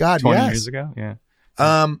my God, 20 yes. years ago. Yeah.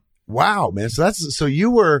 Wow, man. So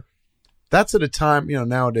that's at a time,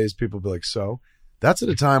 nowadays people be like, that's at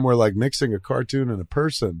a time where like mixing a cartoon and a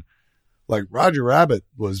person, like Roger Rabbit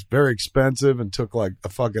was very expensive and took like a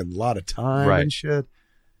fucking lot of time Right. and shit.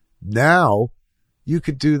 Now you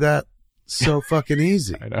could do that so fucking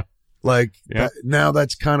easy. I know. Like Yeah. now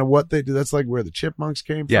that's kind of what they do. That's like where the Chipmunks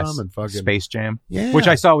came Yes. from and fucking Space Jam. Yeah. Which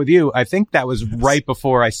I saw with you. I think that was right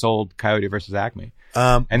before I sold Coyote versus Acme.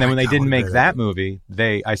 And then when they didn't make that movie,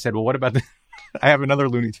 I said, well, what about the, I have another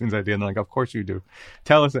Looney Tunes idea. And they're like, of course you do.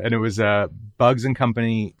 Tell us. And it was, Bugs and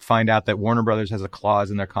Company find out that Warner Brothers has a clause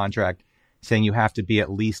in their contract saying you have to be at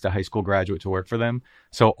least a high school graduate to work for them.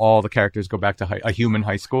 So all the characters go back to a human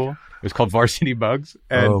high school. It was called Varsity Bugs.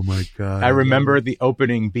 And oh my God. I remember the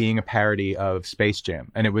opening being a parody of Space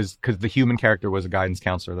Jam. And it was because the human character was a guidance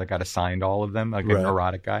counselor that got assigned all of them, like Right. an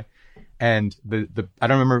erotic guy. And I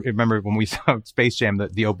don't remember when we saw Space Jam,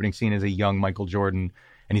 the opening scene is a young Michael Jordan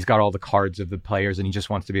and he's got all the cards of the players and he just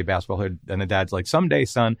wants to be a basketball player. And the dad's like, someday,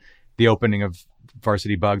 son. The opening of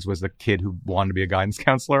Varsity Bugs was the kid who wanted to be a guidance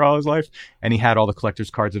counselor all his life. And he had all the collector's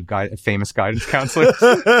cards of famous guidance counselors.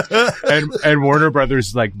 and Warner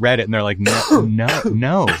Brothers like read it and they're like, no.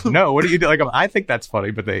 What do you do? Like, I think that's funny,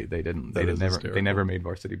 but they didn't. They never made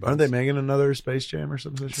Varsity Bugs. Aren't they making another Space Jam or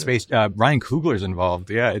something? Ryan Coogler's involved.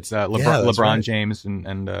 Yeah, it's LeBron right. James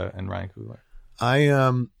and Ryan Coogler.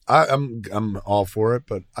 I'm all for it,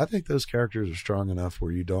 but I think those characters are strong enough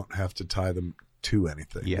where you don't have to tie them to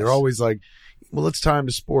anything. Yes. They're always like, well, let's tie them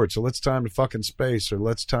to sports, or let's tie them to fucking space, or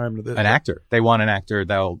let's tie them to this. An actor. They want an actor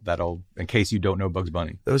that'll in case you don't know Bugs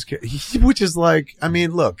Bunny. Which is like, I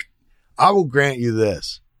mean, look, I will grant you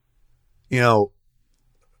this.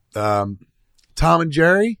 Tom and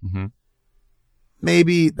Jerry. Mm-hmm.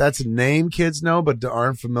 Maybe that's a name kids know, but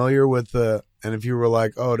aren't familiar with the. And if you were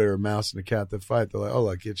like, oh, they're a mouse and a cat that fight, they're like, oh,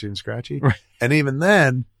 like Itchy and Scratchy. Right. And even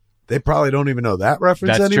then, they probably don't even know that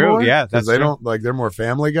reference That's anymore. true. Yeah, that's they true. don't like. They're more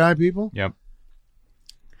Family Guy people. Yep.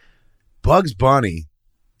 Bugs Bunny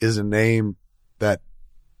is a name that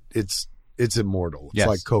it's immortal. It's Yes.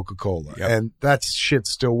 like Coca-Cola, Yep. and that shit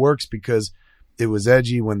still works because it was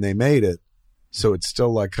edgy when they made it. So it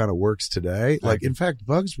still like kind of works today. Like, in fact,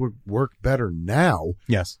 Bugs would work better now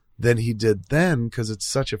Yes. than he did then because it's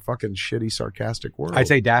such a fucking shitty, sarcastic world. I'd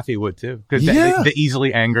say Daffy would too, because Yeah. the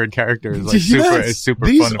easily angered character is like Yes. super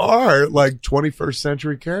These fun. are like 21st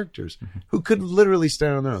century characters who could literally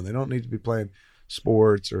stand on their own. They don't need to be playing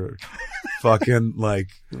sports or fucking like,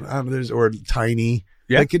 or tiny.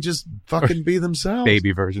 Yeah. They could just fucking be themselves.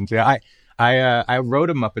 Baby versions. Yeah. I wrote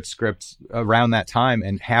a Muppet script around that time,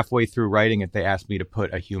 and halfway through writing it, they asked me to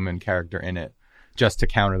put a human character in it, just to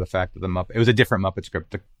counter the fact that it was a different Muppet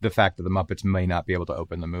script, the fact that the Muppets may not be able to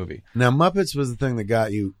open the movie. Now, Muppets was the thing that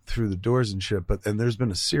got you through the doors and shit, and there's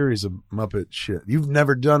been a series of Muppet shit. You've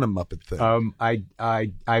never done a Muppet thing.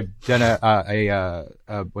 I've done a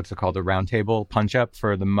what's it called, a roundtable punch up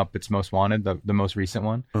for the Muppets Most Wanted, the most recent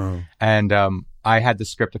one, and I had the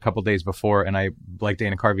script a couple days before, and I, like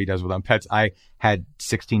Dana Carvey does with On Pets, I had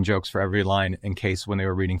 16 jokes for every line in case when they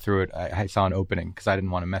were reading through it, I saw an opening because I didn't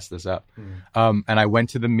want to mess this up. And I went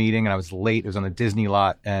to the meeting, and I was late. It was on the Disney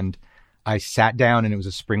lot, and I sat down, and it was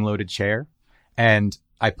a spring-loaded chair, and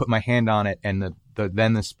I put my hand on it, and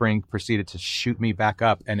then the spring proceeded to shoot me back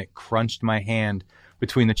up, and it crunched my hand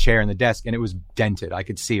between the chair and the desk, and it was dented. I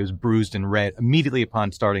could see it was bruised and red immediately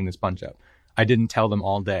upon starting this punch-up. I didn't tell them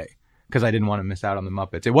all day, because I didn't want to miss out on the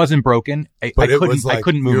Muppets. It wasn't broken. I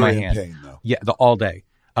couldn't move my hand. Pain, though. Yeah, all day.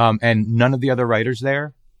 And none of the other writers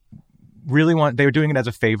there really they were doing it as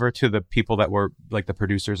a favor to the people that were like the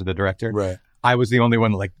producers or the director. Right. I was the only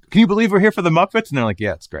one like, can you believe we're here for the Muppets? And they're like,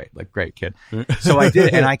 yeah, it's great. Like, great, kid. So I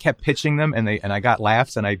did, and I kept pitching them, and I got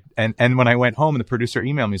laughs, and when I went home, and the producer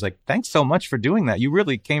emailed me, he's like, thanks so much for doing that. You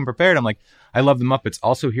really came prepared. I'm like, I love the Muppets.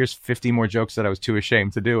 Also, here's 50 more jokes that I was too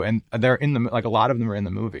ashamed to do, and they're in the, like, a lot of them are in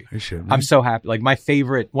the movie. I'm so happy. Like,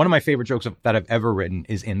 one of my favorite jokes that I've ever written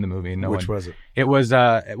is in the movie. Which was it? It was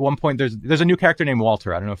at one point. There's a new character named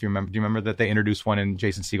Walter. I don't know if you remember. Do you remember that they introduced one in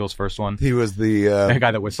Jason Segel's first one? He was the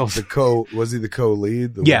guy that whistles. Was he the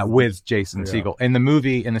co-lead? With Jason Segel. In the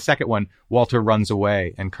movie, in the second one, Walter runs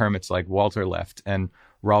away, and Kermit's like, Walter left, and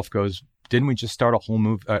Ralph goes, didn't we just start a whole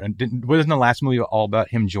movie? Wasn't the last movie all about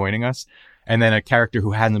him joining us? And then a character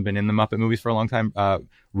who hasn't been in the Muppet movies for a long time,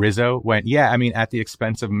 Rizzo, went, yeah, I mean, at the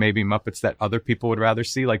expense of maybe Muppets that other people would rather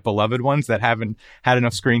see, like beloved ones that haven't had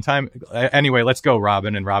enough screen time. Anyway, let's go,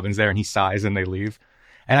 Robin. And Robin's there, and he sighs, and they leave.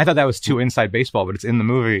 And I thought that was too inside baseball, but it's in the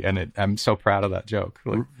movie, and I'm so proud of that joke.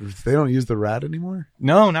 Like, they don't use the rat anymore?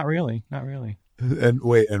 No, not really. Not really. And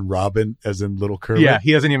wait, and Robin, as in Little Kermit? Yeah,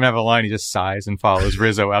 he doesn't even have a line. He just sighs and follows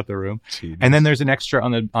Rizzo out the room. And then there's an extra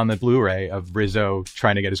on the Blu-ray of Rizzo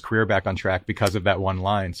trying to get his career back on track because of that one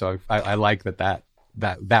line. So I like that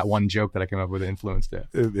one joke that I came up with influenced it.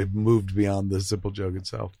 It moved beyond the simple joke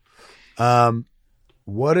itself.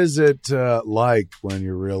 What is it like when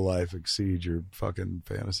your real life exceeds your fucking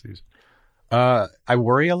fantasies? I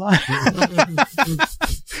worry a lot.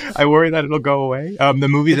 I worry that it'll go away. The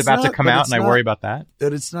movie's about to come out, and I worry about that.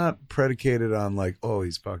 That it's not predicated on like, oh,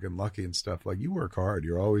 he's fucking lucky and stuff. Like, you work hard.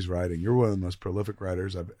 You're always writing. You're one of the most prolific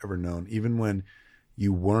writers I've ever known. Even when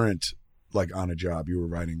you weren't like on a job, you were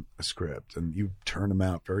writing a script, and you turn them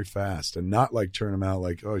out very fast, and not like turn them out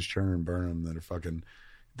like, oh, he's churn and burn them that are fucking,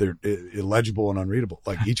 they're illegible and unreadable.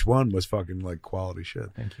 Like, each one was fucking like quality shit.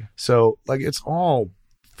 Thank you. So like, it's all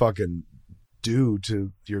fucking due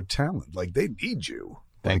to your talent. Like, they need you.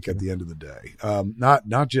 Thank you. At the end of the day,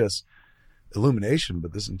 not just Illumination,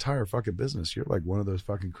 but this entire fucking business. You're like one of those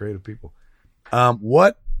fucking creative people.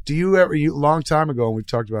 What do you ever? Long time ago, and we've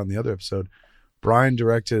talked about in the other episode, Brian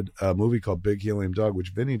directed a movie called Big Helium Dog, which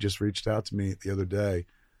Vinny just reached out to me the other day.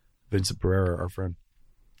 Vincent Pereira, our friend,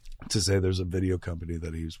 to say there's a video company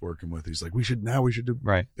that he's working with. He's like, we should do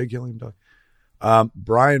Big Helium Dog.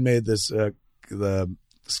 Brian made this the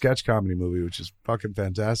sketch comedy movie, which is fucking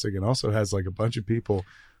fantastic, and also has like a bunch of people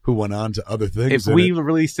who went on to other things. If we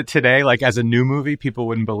released it today, like as a new movie, people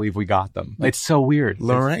wouldn't believe we got them. It's so weird.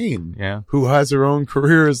 Lorraine, who has her own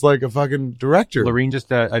career as like a fucking director. Lorraine just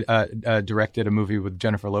directed a movie with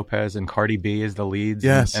Jennifer Lopez, and Cardi B is the leads.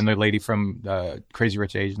 Yes, and the lady from Crazy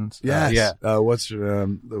Rich Asians. Yes, what's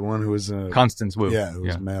the one who was Constance Wu? Yeah, who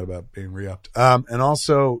was mad about being re-upped. And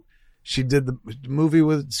also, she did the movie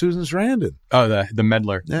with Susan Sarandon. Oh, the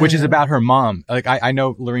Meddler, which is about her mom. Like, I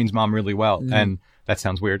know Lorraine's mom really well, and that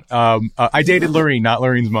sounds weird. I dated Lorraine, not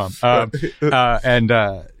Lorraine's mom. And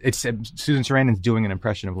it's Susan Sarandon's doing an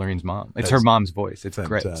impression of Lorraine's mom. It's her mom's voice. It's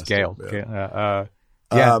great. It's Gail. But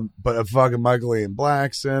a fucking Michael Ian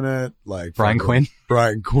Black's in it. Like Brian Quinn.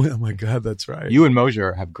 Brian Quinn. Oh my God, that's right. You and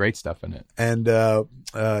Mosier have great stuff in it. And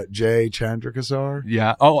Jay Chandrakasar.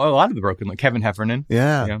 Yeah. Oh, a lot of the Broken. Like Kevin Heffernan.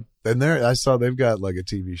 Yeah. And I saw they've got like a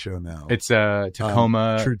TV show now. It's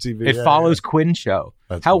Tacoma. True TV. It follows Quinn's show.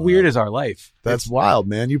 How weird is our life? That's wild,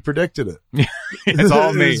 man. You predicted it. It's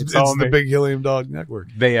all me. It's the Big Helium Dog Network.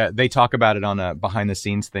 They talk about it on a behind the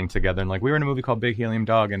scenes thing together, and like, we were in a movie called Big Helium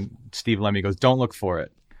Dog, and Steve Lemmy goes, "Don't look for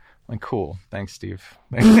it." I'm like, cool. Thanks, Steve.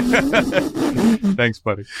 Thanks,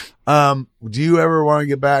 buddy. Do you ever want to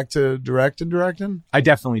get back to directing? I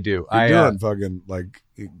definitely do. You're doing fucking like,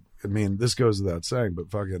 I mean, this goes without saying,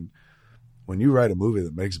 but fucking when you write a movie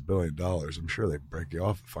that makes $1 billion, I'm sure they break you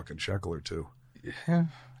off a fucking shekel or two. Yeah,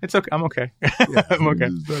 it's okay. I'm okay. Yeah. I'm okay.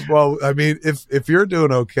 Well, I mean, if you're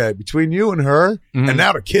doing okay between you and her, and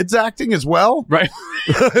now the kids acting as well, Right.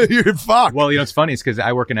 you're fucked. Well, it's funny. It's because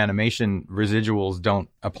I work in animation. Residuals don't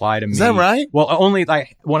apply to me. Is that right? Well, only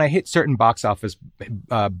like when I hit certain box office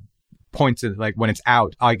points, like when it's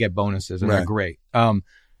out, I get bonuses, and they're great. So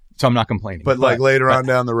I'm not complaining. But like later on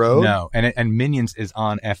down the road, no. And Minions is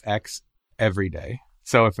on FX every day.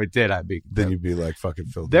 So if it did, then you'd be like fucking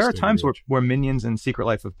filthy. There are times where Minions and Secret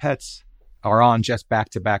Life of Pets are on just back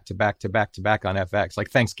to back on FX. Like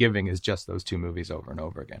Thanksgiving is just those two movies over and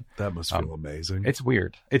over again. That must feel amazing. It's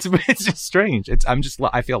weird. It's just strange.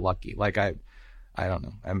 I feel lucky. Like I don't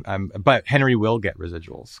know. But Henry will get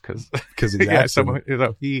residuals because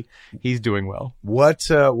he's doing well. What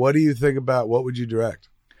do you think about? What would you direct?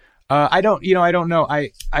 I don't know.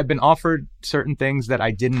 I've been offered certain things that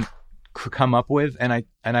I didn't come up with, and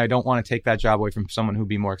I don't want to take that job away from someone who'd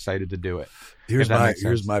be more excited to do it. Here's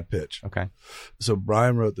my pitch. Okay. So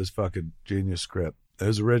Brian wrote this fucking genius script. It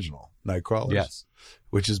was original, Nightcrawlers. Yes.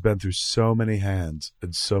 Which has been through so many hands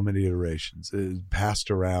and so many iterations. It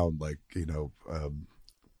passed around like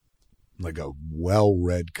a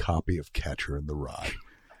well-read copy of Catcher in the Rye,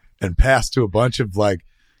 and passed to a bunch of like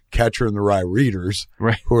Catcher in the Rye readers,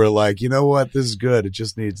 right, who are like, you know what, this is good. It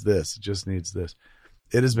just needs this. It just needs this.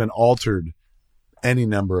 It has been altered any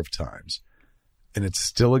number of times, and it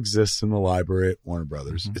still exists in the library at Warner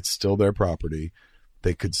Brothers. Mm-hmm. It's still their property.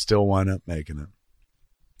 They could still wind up making it.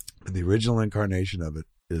 But the original incarnation of it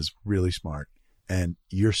is really smart, and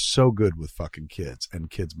you're so good with fucking kids and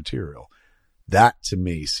kids material. That to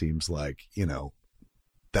me seems like,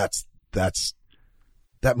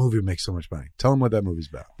 that movie would make so much money. Tell them what that movie's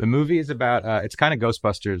about. The movie is about, it's kind of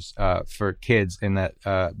Ghostbusters for kids, in that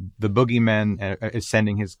the boogeyman is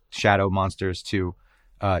sending his shadow monsters to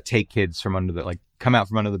take kids from under come out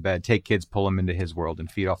from under the bed, take kids, pull them into his world,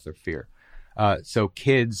 and feed off their fear. So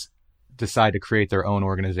kids decide to create their own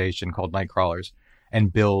organization called Nightcrawlers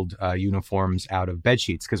and build uniforms out of bed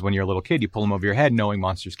sheets. Because when you're a little kid, you pull them over your head knowing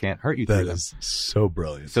monsters can't hurt you through them. That is so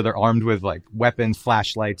brilliant. So they're armed with like weapons,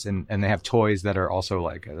 flashlights, and they have toys that are also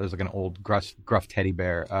like, there's like an old gruff teddy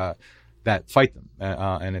bear that fight them.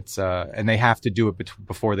 And they have to do it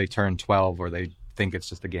before they turn 12, or they think it's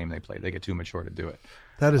just a game they play. They get too mature to do it.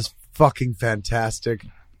 That is fucking fantastic.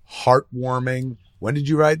 Heartwarming. When did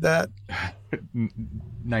you write that?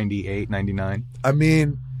 98, 99. I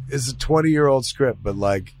mean, it's a 20-year-old script, but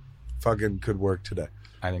like fucking could work today.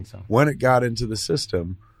 I think so. When it got into the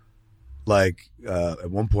system, like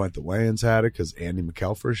at one point the Wayans had it because Andy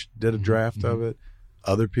McElfresh did a draft of it.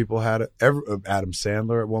 Other people had it. Adam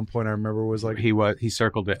Sandler at one point, I remember, was like, he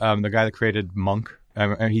circled it. The guy that created Monk,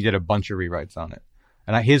 he did a bunch of rewrites on it,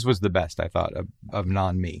 and his was the best, I thought, of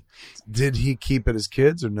non-me. Did he keep it as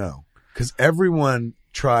kids or no? Because everyone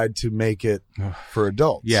tried to make it for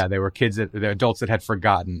adults. Yeah, they were kids they're adults that had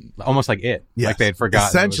forgotten, almost like It. Yes. Like they had forgotten.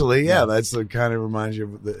 Essentially, that's the kind of reminds you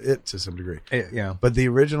of It to some degree. But the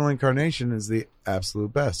original incarnation is the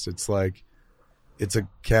absolute best. It's like, it's a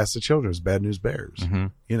cast of children. It's Bad News Bears,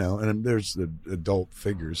 and there's the adult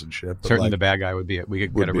figures and shit. But certainly like, the bad guy we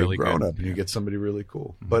could get a really grown good up, and you get somebody really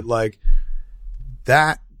cool. But like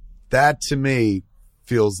that to me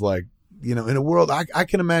feels like, in a world, I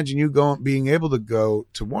can imagine you being able to go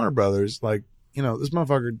to Warner Brothers, like, this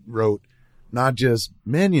motherfucker wrote not just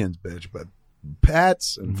Minions, bitch, but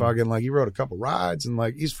Pets, and fucking, like, he wrote a couple rides, and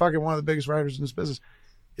like, he's fucking one of the biggest writers in this business.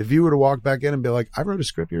 If you were to walk back in and be like, I wrote a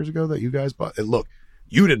script years ago that you guys bought, and look,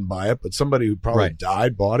 you didn't buy it, but somebody who probably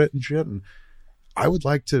died bought it and shit, and I would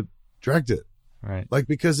like to direct it. Right. Like,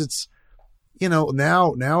 because it's,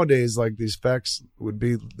 nowadays, like, these effects would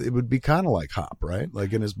be kind of like Hop, right?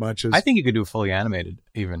 Like, in as much as, I think you could do fully animated,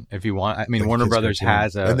 even if you want. I mean, like Warner Brothers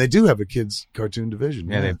has and they do have a kids cartoon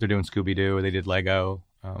division. Yeah, they're doing Scooby Doo. They did Lego.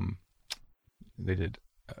 They did.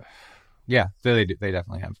 They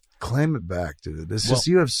definitely have. Claim it back, dude. It's just,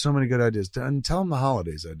 you have so many good ideas. And tell them the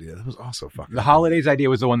Holidays idea. That was also fucking The Holidays idea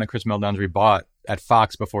was the one that Chris Meldownsry bought at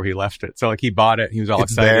Fox before he left it. So like, he bought it. He was all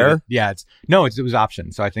excited. There? Yeah. It was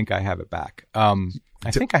optioned. So I think I have it back.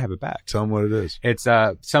 I think I have it back. Tell them what it is. It's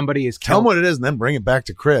somebody is tell them what it is, and then bring it back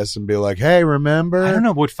to Chris and be like, hey, remember? I don't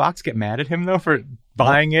know. Would Fox get mad at him though for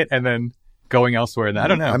buying it and then going elsewhere? And I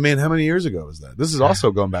don't know. I mean, how many years ago was that? This is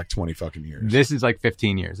also going back 20 fucking years. This is like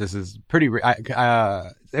 15 years. This is pretty.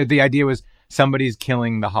 The idea was somebody's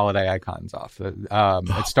killing the holiday icons off.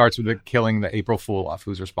 It starts with killing the April Fool off,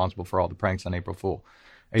 who's responsible for all the pranks on April Fool.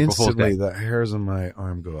 Instantly, the hairs on my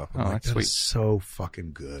arm go up. I'm like, that's that sweet. Is so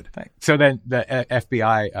fucking good. So then the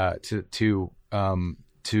FBI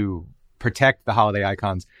to protect the holiday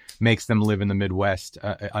icons makes them live in the Midwest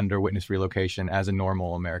under witness relocation as a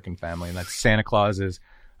normal American family. And that's Santa Claus is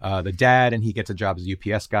the dad, and he gets a job as a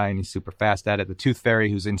UPS guy, and he's super fast at it. The Tooth Fairy,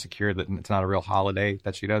 who's insecure that it's not a real holiday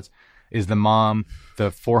that she does, is the mom.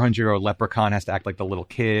 The 400-year-old leprechaun has to act like the little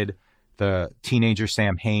kid. The teenager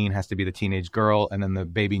Sam Hain has to be the teenage girl, and then the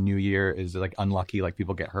baby New Year is like unlucky, like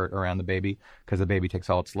people get hurt around the baby because the baby takes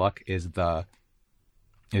all its luck. Is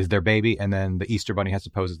their baby, and then the Easter Bunny has to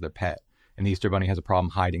pose as their pet, and the Easter Bunny has a problem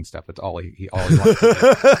hiding stuff. That's all he always wants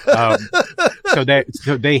to do.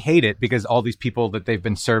 So they hate it because all these people that they've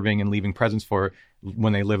been serving and leaving presents for,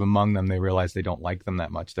 when they live among them, they realize they don't like them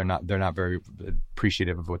that much. They're not very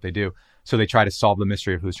appreciative of what they do. So they try to solve the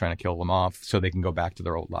mystery of who's trying to kill them off so they can go back to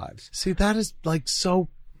their old lives. See, that is like so,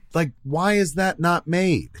 like, why is that not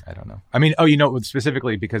made? I don't know. I mean,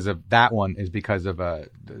 specifically because of that one is because of the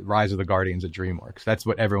Rise of the Guardians of DreamWorks. That's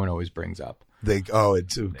what everyone always brings up.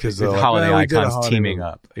 It's because the holiday icons teaming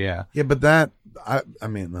up. Yeah. Yeah, but that, I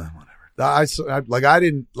mean, whatever. I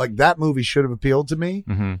didn't like that movie. Should have appealed to me,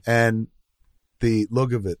 and the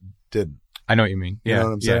look of it didn't. I know what you mean. Yeah. You know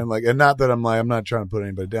what I'm saying? Like, and not that I'm not trying to put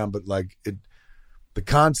anybody down, but like the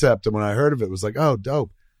concept, and when I heard of it was like, oh,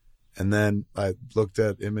 dope. And then I looked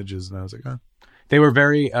at images and I was like, oh. They were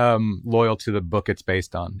very loyal to the book it's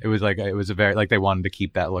based on. It was a very, like, they wanted to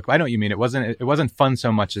keep that look. I know what you mean. It wasn't fun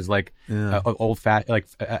so much as like old fat, like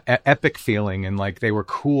epic feeling, and like they were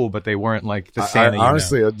cool, but they weren't like the Santa.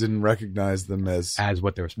 Honestly, I didn't recognize them as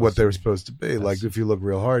what they were supposed to be. Like, if you look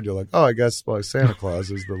real hard, you're like, oh, I guess Santa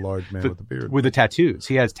Claus is the large man with the beard. With the tattoos.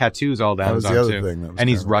 He has tattoos all down. That was the other thing. And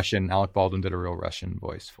he's Russian. Alec Baldwin did a real Russian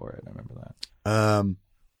voice for it. I remember that.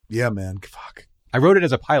 Yeah, man. Fuck. I wrote it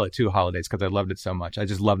as a pilot too, Holidays, because I loved it so much. I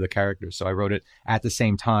just love the characters. So I wrote it at the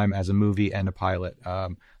same time as a movie and a pilot. I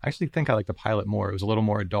actually think I like the pilot more. It was a little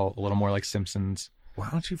more adult, a little more like Simpsons. Why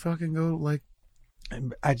don't you fucking go like...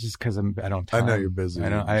 Because I don't have I time. know you're busy. I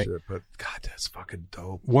know. Shit, but God, that's fucking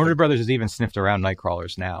dope. Warner Brothers has even sniffed around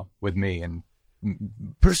Nightcrawlers now with me, and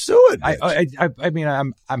pursue it. I mean,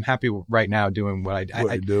 I'm happy right now doing what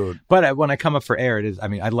you're doing. But when I come up for air, it is. I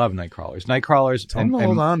mean, I love Nightcrawlers. Tell them to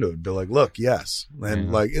hold on to it. Be like, look, yes,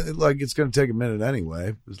 and like it's going to take a minute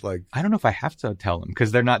anyway. It's like, I don't know if I have to tell them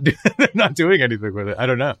because they're not doing anything with it. I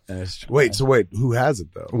don't know. Wait, who has it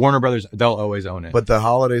though? Warner Brothers. They'll always own it. But the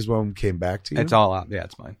Holidays one came back to you. It's all out. Yeah,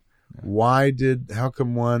 it's mine. Yeah. How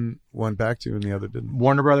come one went back to you and the other didn't?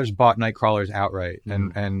 Warner Brothers bought Nightcrawlers outright,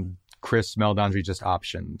 and Chris Meldandri just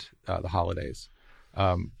optioned the Holidays.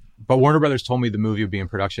 But Warner Brothers told me the movie would be in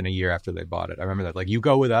production a year after they bought it. I remember that. Like, you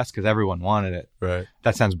go with us because everyone wanted it. Right.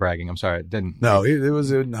 That sounds bragging. I'm sorry. It didn't. No, it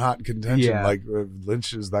was in hot contention. Yeah. Like,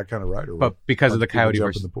 Lynch is that kind of writer. But because of the Coyote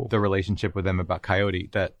versus the relationship with them about Coyote,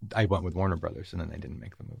 that I went with Warner Brothers, and then they didn't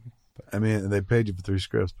make the movie. But, I mean, they paid you for 3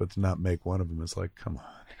 scripts, but to not make one of them is like, come on.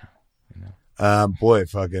 I know. Boy,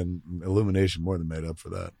 fucking Illumination more than made up for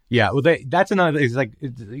that. Yeah, well, that's another thing. It's like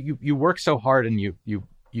you work so hard, and you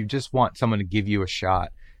just want someone to give you a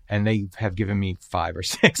shot, and they have given me 5 or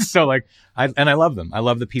 6. So like, I love them. I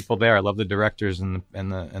love the people there. I love the directors and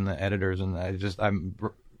the editors, and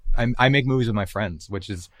I make movies with my friends,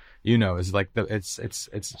 which is is like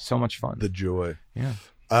it's so much fun. The joy. Yeah.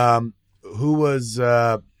 Who was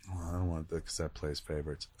I don't want to because that plays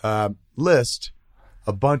favorites. List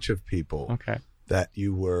a bunch of people that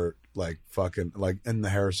you were like fucking like in the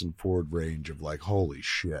Harrison Ford range of like, holy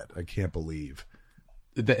shit, I can't believe.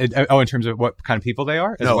 In terms of what kind of people they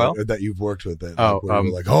are well? That you've worked with that.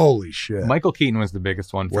 Like, holy shit. Michael Keaton was the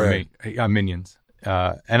biggest one for me. Minions.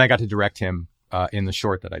 And I got to direct him in the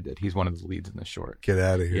short that I did. He's one of the leads in the short. Get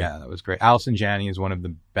out of here. Yeah, that was great. Allison Janney is one of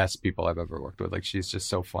the best people I've ever worked with. Like, she's just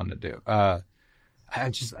so fun to do.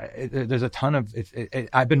 There's a ton of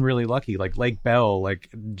I've been really lucky. Like Lake Bell, like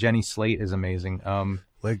Jenny Slate is amazing.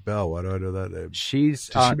 Lake Bell, why do I know that name? Did she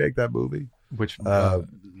make that movie? Which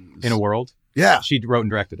In a World? Yeah, she wrote and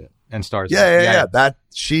directed it and stars. Yeah. That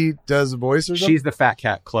she does a voice or something. She's the fat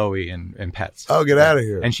cat Chloe in Pets. Oh, get out of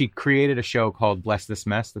here! And she created a show called Bless This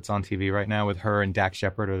Mess that's on TV right now with her and Dak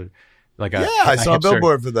Shepard. I saw a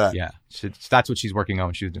billboard for that. Yeah, that's what she's working on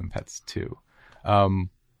when she was doing Pets too.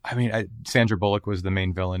 I mean, Sandra Bullock was the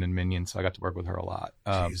main villain in Minions, so I got to work with her a lot.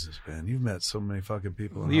 Jesus, man, you've met so many fucking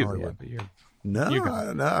people in Hollywood. Yeah, no.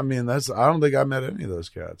 I mean, I don't think I met any of those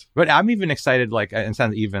cats. But I'm even excited, like, it's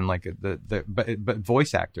not even like but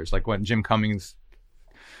voice actors, like when Jim Cummings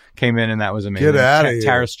came in, and that was amazing. Get out of here.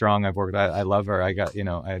 Tara Strong, I've worked. I love her. I got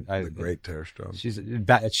the great Tara Strong.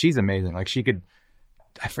 She's amazing. Like she could.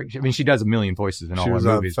 I mean, she does a million voices in all her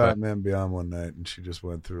movies. She was on Fat Man Beyond one night, and she just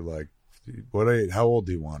went through like How old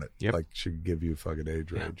do you want it? Yep. Like she could give you fucking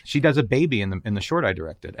age range. She does a baby in the short I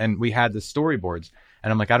directed, and we had the storyboards,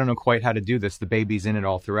 and I'm like, I don't know quite how to do this. The baby's in it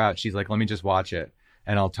all throughout. She's like, let me just watch it,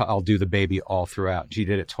 and I'll do the baby all throughout. She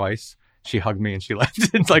did it twice. She hugged me and she left.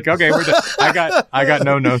 It's like, okay, we're done. I got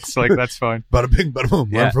no notes. Like, that's fine. Bada bing, bada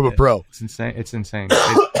boom. Learn from a pro. It's insane. It's insane.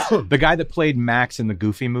 The guy that played Max in the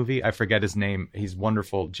Goofy movie, I forget his name. He's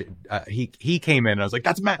wonderful. He came in and I was like,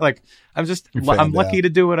 that's Max. Like, I'm lucky to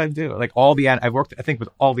do what I do. Like I've worked, I think, with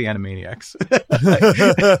all the Animaniacs.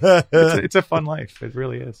 It's a fun life. It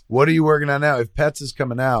really is. What are you working on now? If Pets is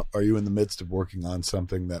coming out, are you in the midst of working on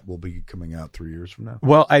something that will be coming out 3 years from now?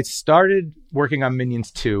 Well, I started working on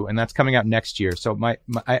Minions 2, and that's coming out next year. So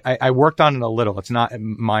I worked on it a little. It's not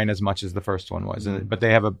mine as much as the first one was, but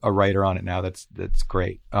they have a writer on it now. That's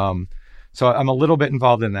great. So I'm a little bit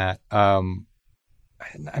involved in that.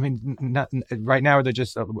 I mean, right now they're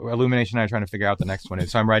just Illumination and I are trying to figure out the next one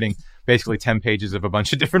is. So I'm writing basically 10 pages of a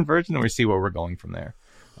bunch of different versions, and we see where we're going from there.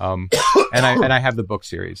 And I have the book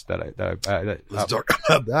series Let's talk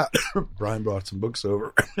about that. Brian brought some books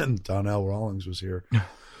over, and Donnell Rawlings was here.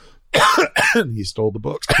 And he stole the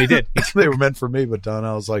books. He did. They were meant for me, but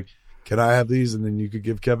Donnell was like, can I have these? And then you could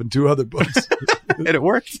give Kevin 2 other books. And it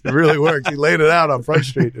worked. It really worked. He laid it out on Front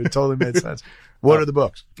Street. It totally made sense. What are the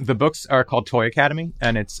books? The books are called Toy Academy,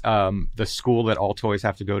 and it's the school that all toys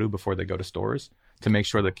have to go to before they go to stores to make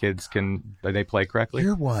sure the kids they play correctly.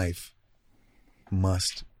 Your wife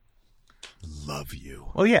must love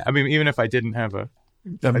you. Well, yeah. I mean, even if I didn't have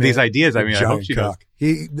these ideas, I mean, I hope she does.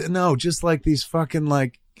 Just like these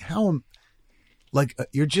fucking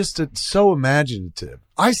you're just so imaginative.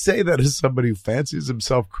 I say that as somebody who fancies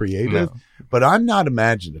himself creative, but I'm not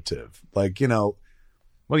imaginative.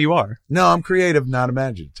 Well, you are. No, I'm creative, not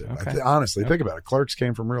imaginative. Okay. Honestly, think about it. Clerks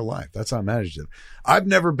came from real life. That's not imaginative. I've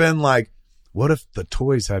never been like, what if the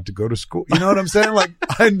toys had to go to school? You know what I'm saying? Like,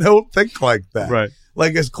 I don't think like that. Right.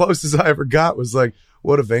 Like, as close as I ever got was like,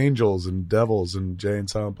 what if angels and devils and Jay and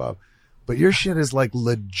Silent Bob? But your shit is like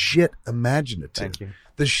legit imaginative. Thank you.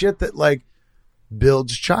 The shit that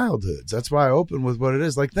builds childhoods. That's why I open with what it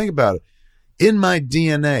is. Like, think about it. In my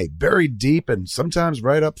DNA, buried deep and sometimes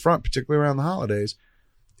right up front, particularly around the holidays,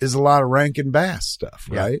 is a lot of Rankin Bass stuff,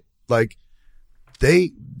 right? Yeah. Like,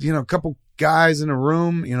 they, a couple guys in a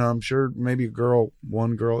room, I'm sure maybe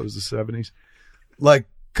one girl, it was the 70s, like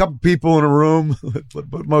a couple people in a room,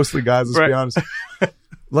 but mostly guys, let's be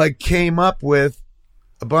honest, came up with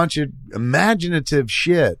a bunch of imaginative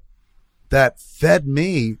shit that fed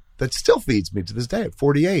me, that still feeds me to this day at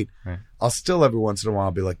 48. Right. I'll still every once in a while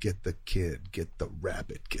be like, get the kid, get the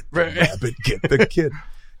rabbit, get the rabbit, get the kid.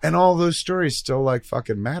 And all those stories still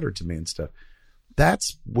fucking matter to me and stuff.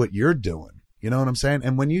 That's what you're doing. You know what I'm saying?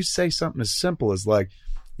 And when you say something as simple as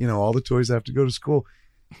all the toys have to go to school,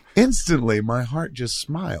 instantly my heart just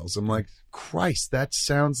smiles. I'm like, Christ, that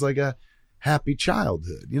sounds like a happy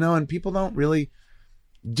childhood, and people don't really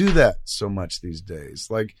do that so much these days.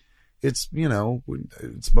 Like, it's,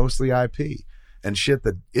 it's mostly IP and shit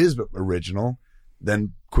that is original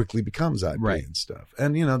then quickly becomes IP and stuff.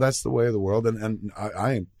 And, that's the way of the world. And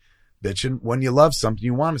I ain't bitching. When you love something,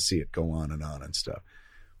 you want to see it go on and stuff.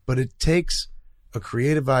 But it takes a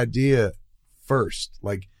creative idea first,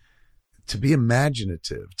 to be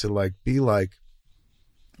imaginative, to be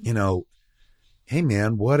hey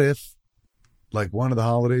man, what if one of the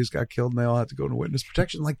holidays got killed and they all had to go into witness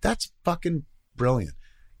protection? That's fucking brilliant.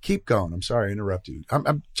 Keep going. I'm sorry I interrupted you.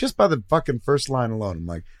 I'm just by the fucking first line alone. I'm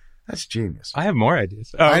like, that's genius. I have more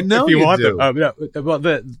ideas. I know if you want do. them. Well,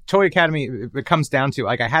 the Toy Academy, it comes down to,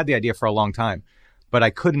 I had the idea for a long time, but I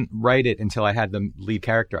couldn't write it until I had the lead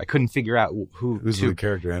character. I couldn't figure out who's the lead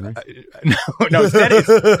character, Henry? No,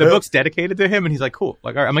 the book's dedicated to him, and he's like, cool.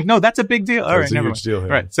 All right. I'm like, no, that's a big deal. All right, never mind. Deal here.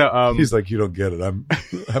 Right. So he's like, you don't get it. I'm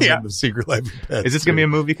in the Secret Life of Pets. Is this gonna be a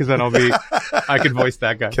movie? Because then I can voice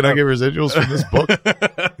that guy. Can I get residuals from this book?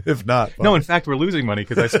 If not, no. In fact, we're losing money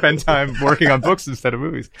because I spend time working on books instead of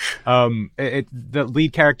movies. The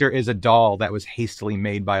lead character is a doll that was hastily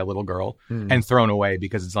made by a little girl and thrown away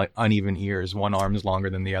because it's uneven ears. One arm is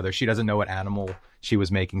longer than the other. She doesn't know what animal she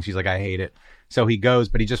was making. She's like, I hate it. So he goes,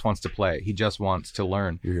 but he just wants to play. He just wants to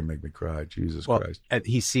learn. You're gonna make me cry. Jesus Christ.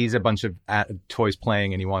 He sees a bunch of toys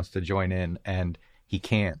playing and he wants to join in, and he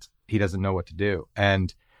can't. He doesn't know what to do.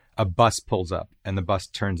 And a bus pulls up, and the bus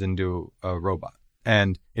turns into a robot.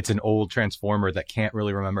 And it's an old transformer that can't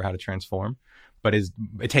really remember how to transform, but it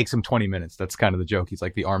takes him 20 minutes. That's kind of the joke. He's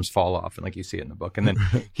like, the arms fall off, and you see it in the book. And then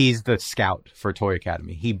he's the scout for Toy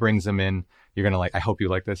Academy. He brings him in. You're going to I hope you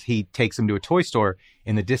like this. He takes him to a toy store.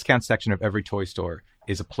 In the discount section of every toy store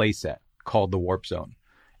is a play set called the Warp Zone.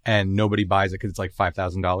 and nobody buys it because it's like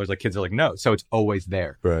 $5,000. Like kids are like, no. So it's always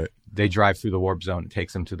there. Right. They drive through the warp zone. It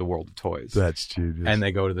takes them to the world of toys. That's genius. And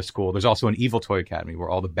they go to the school. There's also an evil toy academy where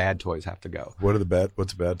all the bad toys have to go. What's a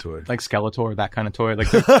bad toy? Like Skeletor, that kind of toy. Like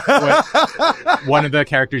one of the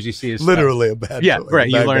characters you see is literally a bad toy. Yeah, right.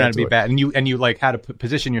 You learn how to be toy. bad, and you like how to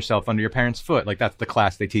position yourself under your parents' foot. Like that's the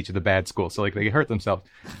class they teach at the bad school. So like they hurt themselves.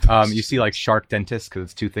 You see like shark dentists because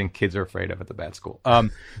it's two things kids are afraid of at the bad school.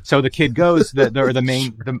 So the kid goes. The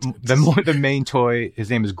main toy. His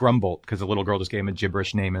name is Grumbolt because the little girl just gave him a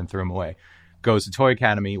gibberish name and threw him away. Goes to Toy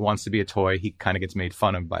Academy, wants to be a toy. He kind of gets made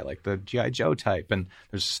fun of by like the G.I. Joe type. And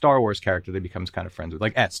there's a Star Wars character that he becomes kind of friends with,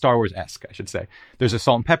 like Star Wars-esque, I should say. There's a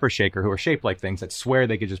Salt and Pepper Shaker who are shaped like things that swear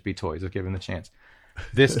they could just be toys if given the chance.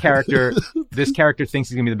 This character thinks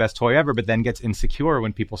he's gonna be the best toy ever, but then gets insecure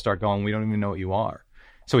when people start going, "We don't even know what you are."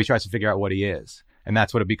 So he tries to figure out what he is, and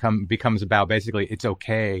that's what it becomes about. Basically, it's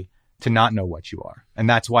okay to not know what you are. And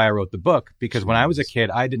that's why I wrote the book, because when I was a kid,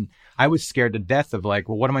 I was scared to death of like,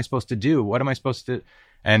 well, what am I supposed to do? What am I supposed to,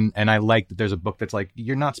 and I like that there's a book that's like,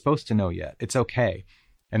 you're not supposed to know yet. It's okay.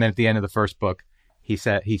 And then at the end of the first book, he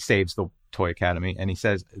saves the Toy Academy and he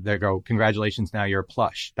says, there go, congratulations. Now you're a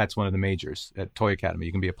plush. That's one of the majors at Toy Academy.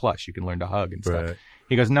 You can be a plush. You can learn to hug and stuff. Right.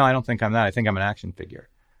 He goes, no, I don't think I'm that. I think I'm an action figure.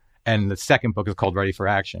 And the second book is called Ready for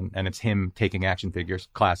Action, and it's him taking action figures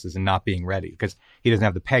classes and not being ready because he doesn't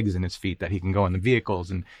have the pegs in his feet that he can go in the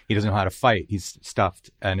vehicles, and he doesn't know how to fight. He's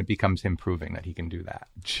stuffed, and it becomes him proving that he can do that.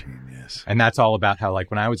 Genius. And that's all about how,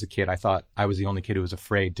 like, when I was a kid, I thought I was the only kid who was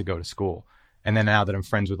afraid to go to school. And then now that I'm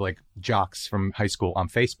friends with, like, jocks from high school on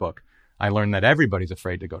Facebook, I learned that everybody's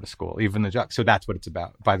afraid to go to school, even the jocks. So that's what it's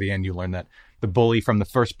about. By the end, you learn that the bully from the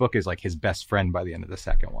first book is, like, his best friend by the end of the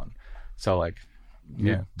second one. So, like...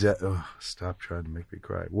 Yeah. Stop trying to make me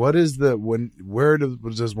cry. What is where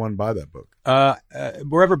does one buy that book?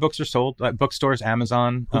 Wherever books are sold, like bookstores,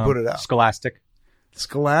 Amazon. Who put it out? Scholastic.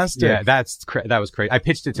 Yeah, that was crazy. I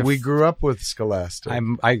pitched it to. We grew up with Scholastic.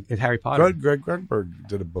 Harry Potter. Greg Grunberg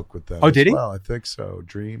did a book with them. Oh, did he? Well, I think so.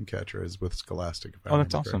 Dreamcatcher is with Scholastic. Oh,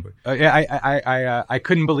 that's awesome. I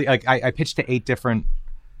couldn't believe. Like, I pitched to 8 different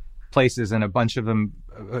places, and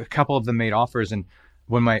a couple of them made offers, and.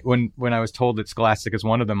 When I was told that Scholastic is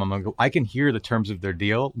one of them, I'm like, I can hear the terms of their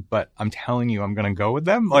deal, but I'm telling you, I'm going to go with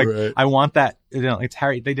them. Like, right. I want that. You know, it's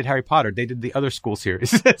Harry. They did Harry Potter. They did the other school series.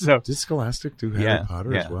 So did Scholastic do Harry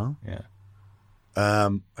Potter as well? Yeah. I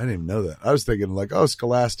didn't even know that. I was thinking like, oh,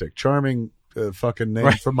 Scholastic, charming fucking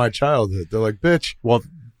name from my childhood. They're like, bitch. Well.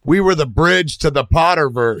 We were the bridge to the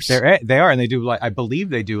Potterverse. They are, and they do like I believe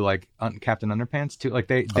they do like Captain Underpants too. Like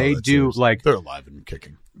they do like they're alive and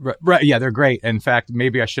kicking. Right, yeah, they're great. In fact,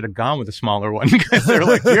 maybe I should have gone with a smaller one because they're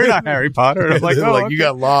like, "You're not Harry Potter." And I'm like, "Oh, like you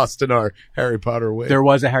got lost in our Harry Potter way." There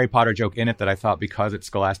was a Harry Potter joke in it that I thought because it's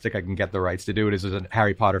Scholastic, I can get the rights to do it. Is a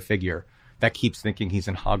Harry Potter figure that keeps thinking he's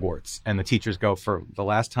in Hogwarts, and the teachers go, "For the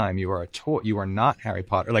last time, you are you are not Harry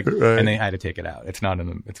Potter." Like, right. And they had to take it out. It's not in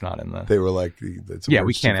the. They were like, "Yeah,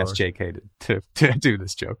 we can't ask J.K. to do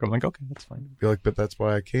this joke." I'm like, "Okay, that's fine." You're like, but that's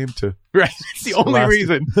why I came to. Right, it's the only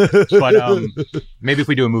reason. But maybe if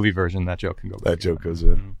we do a movie version, that joke can go. That joke goes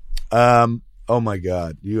in. Oh my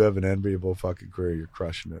God, you have an enviable fucking career. You're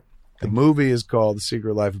crushing it. The movie is called The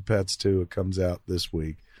Secret Life of Pets 2. It comes out this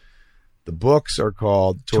week. The books are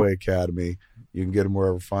called Toy Academy. You can get them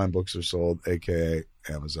wherever fine books are sold, a.k.a.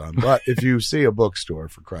 Amazon. But if you see a bookstore,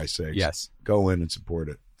 for Christ's sake, yes, go in and support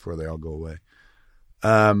it before they all go away.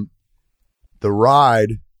 The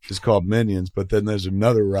ride is called Minions, but then there's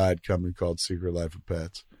another ride coming called Secret Life of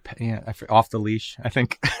Pets. Yeah, Off the Leash, I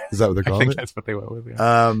think. Is that what they're calling I think that's what they went with,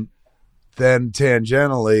 yeah. Then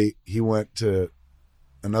tangentially, he went to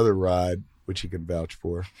another ride, which he can vouch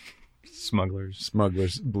for.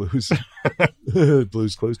 Smugglers Blues.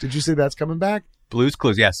 Blues Clues. Did you see that's coming back? Blues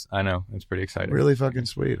Clues, yes, I know. It's pretty exciting. Really fucking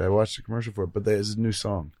sweet. I watched the commercial for it, but there's a new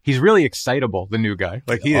song. He's really excitable, the new guy.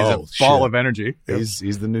 Like, he is a ball of energy.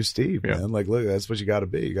 He's the new Steve, man. Like, look, that's what you got to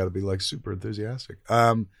be. You got to be like super enthusiastic.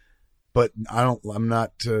 But I'm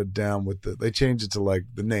not down with they changed it to like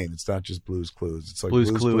the name. It's not just Blues Clues. It's like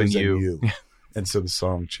Blues Clues and You. And so the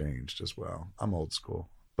song changed as well. I'm old school,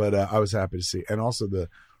 but I was happy to see. And also the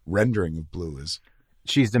rendering of Blue is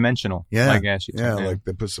she's dimensional. Yeah, I guess. Like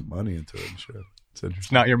they put some money into it and shit. It's interesting.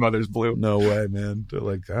 It's not your mother's Blue. No way, man. They're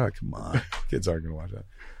like, come on, kids aren't gonna watch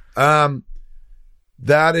that.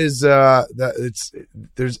 That is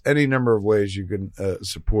there's any number of ways you can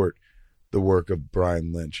support the work of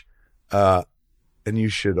Brian Lynch, and you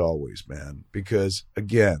should always, man, because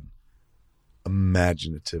again,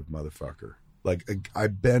 imaginative motherfucker. Like I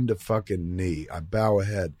bend a fucking knee, I bow a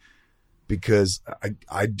head. Because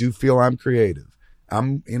I do feel I'm creative.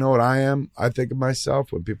 you know what I am? I think of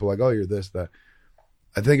myself when people are like, oh, you're this, that.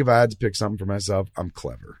 I think if I had to pick something for myself, I'm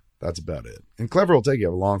clever. That's about it. And clever will take you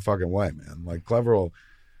a long fucking way, man. Like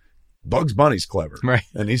Bugs Bunny's clever. Right.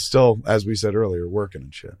 And he's still, as we said earlier, working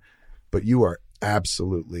and shit. But you are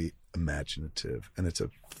absolutely imaginative. And it's a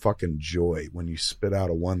fucking joy when you spit out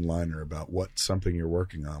a one-liner about something you're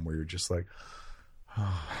working on where you're just like,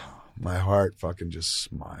 oh, my heart fucking just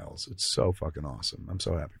smiles. It's so fucking awesome. I'm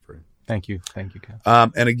so happy for you. Thank you,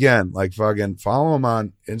 Kev. And again, like fucking follow him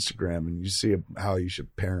on Instagram and you see how you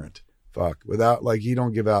should parent. Without like, he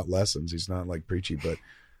don't give out lessons. He's not like preachy, but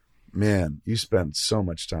man, you spend so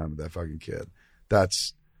much time with that fucking kid.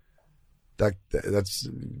 That's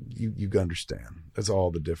you understand. That's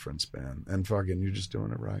all the difference, man. And fucking, you're just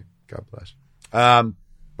doing it right. God bless.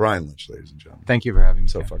 Brian Lynch, ladies and gentlemen. Thank you for having me.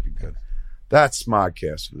 So fucking good. That's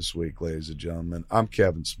Smodcast for this week, ladies and gentlemen. I'm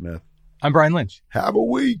Kevin Smith. I'm Brian Lynch. Have a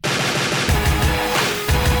week.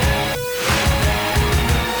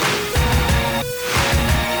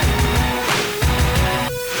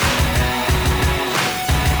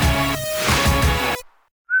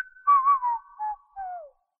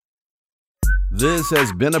 This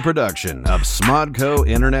has been a production of Smodco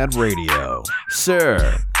Internet Radio.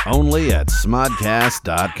 Sir, only at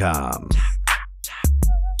smodcast.com.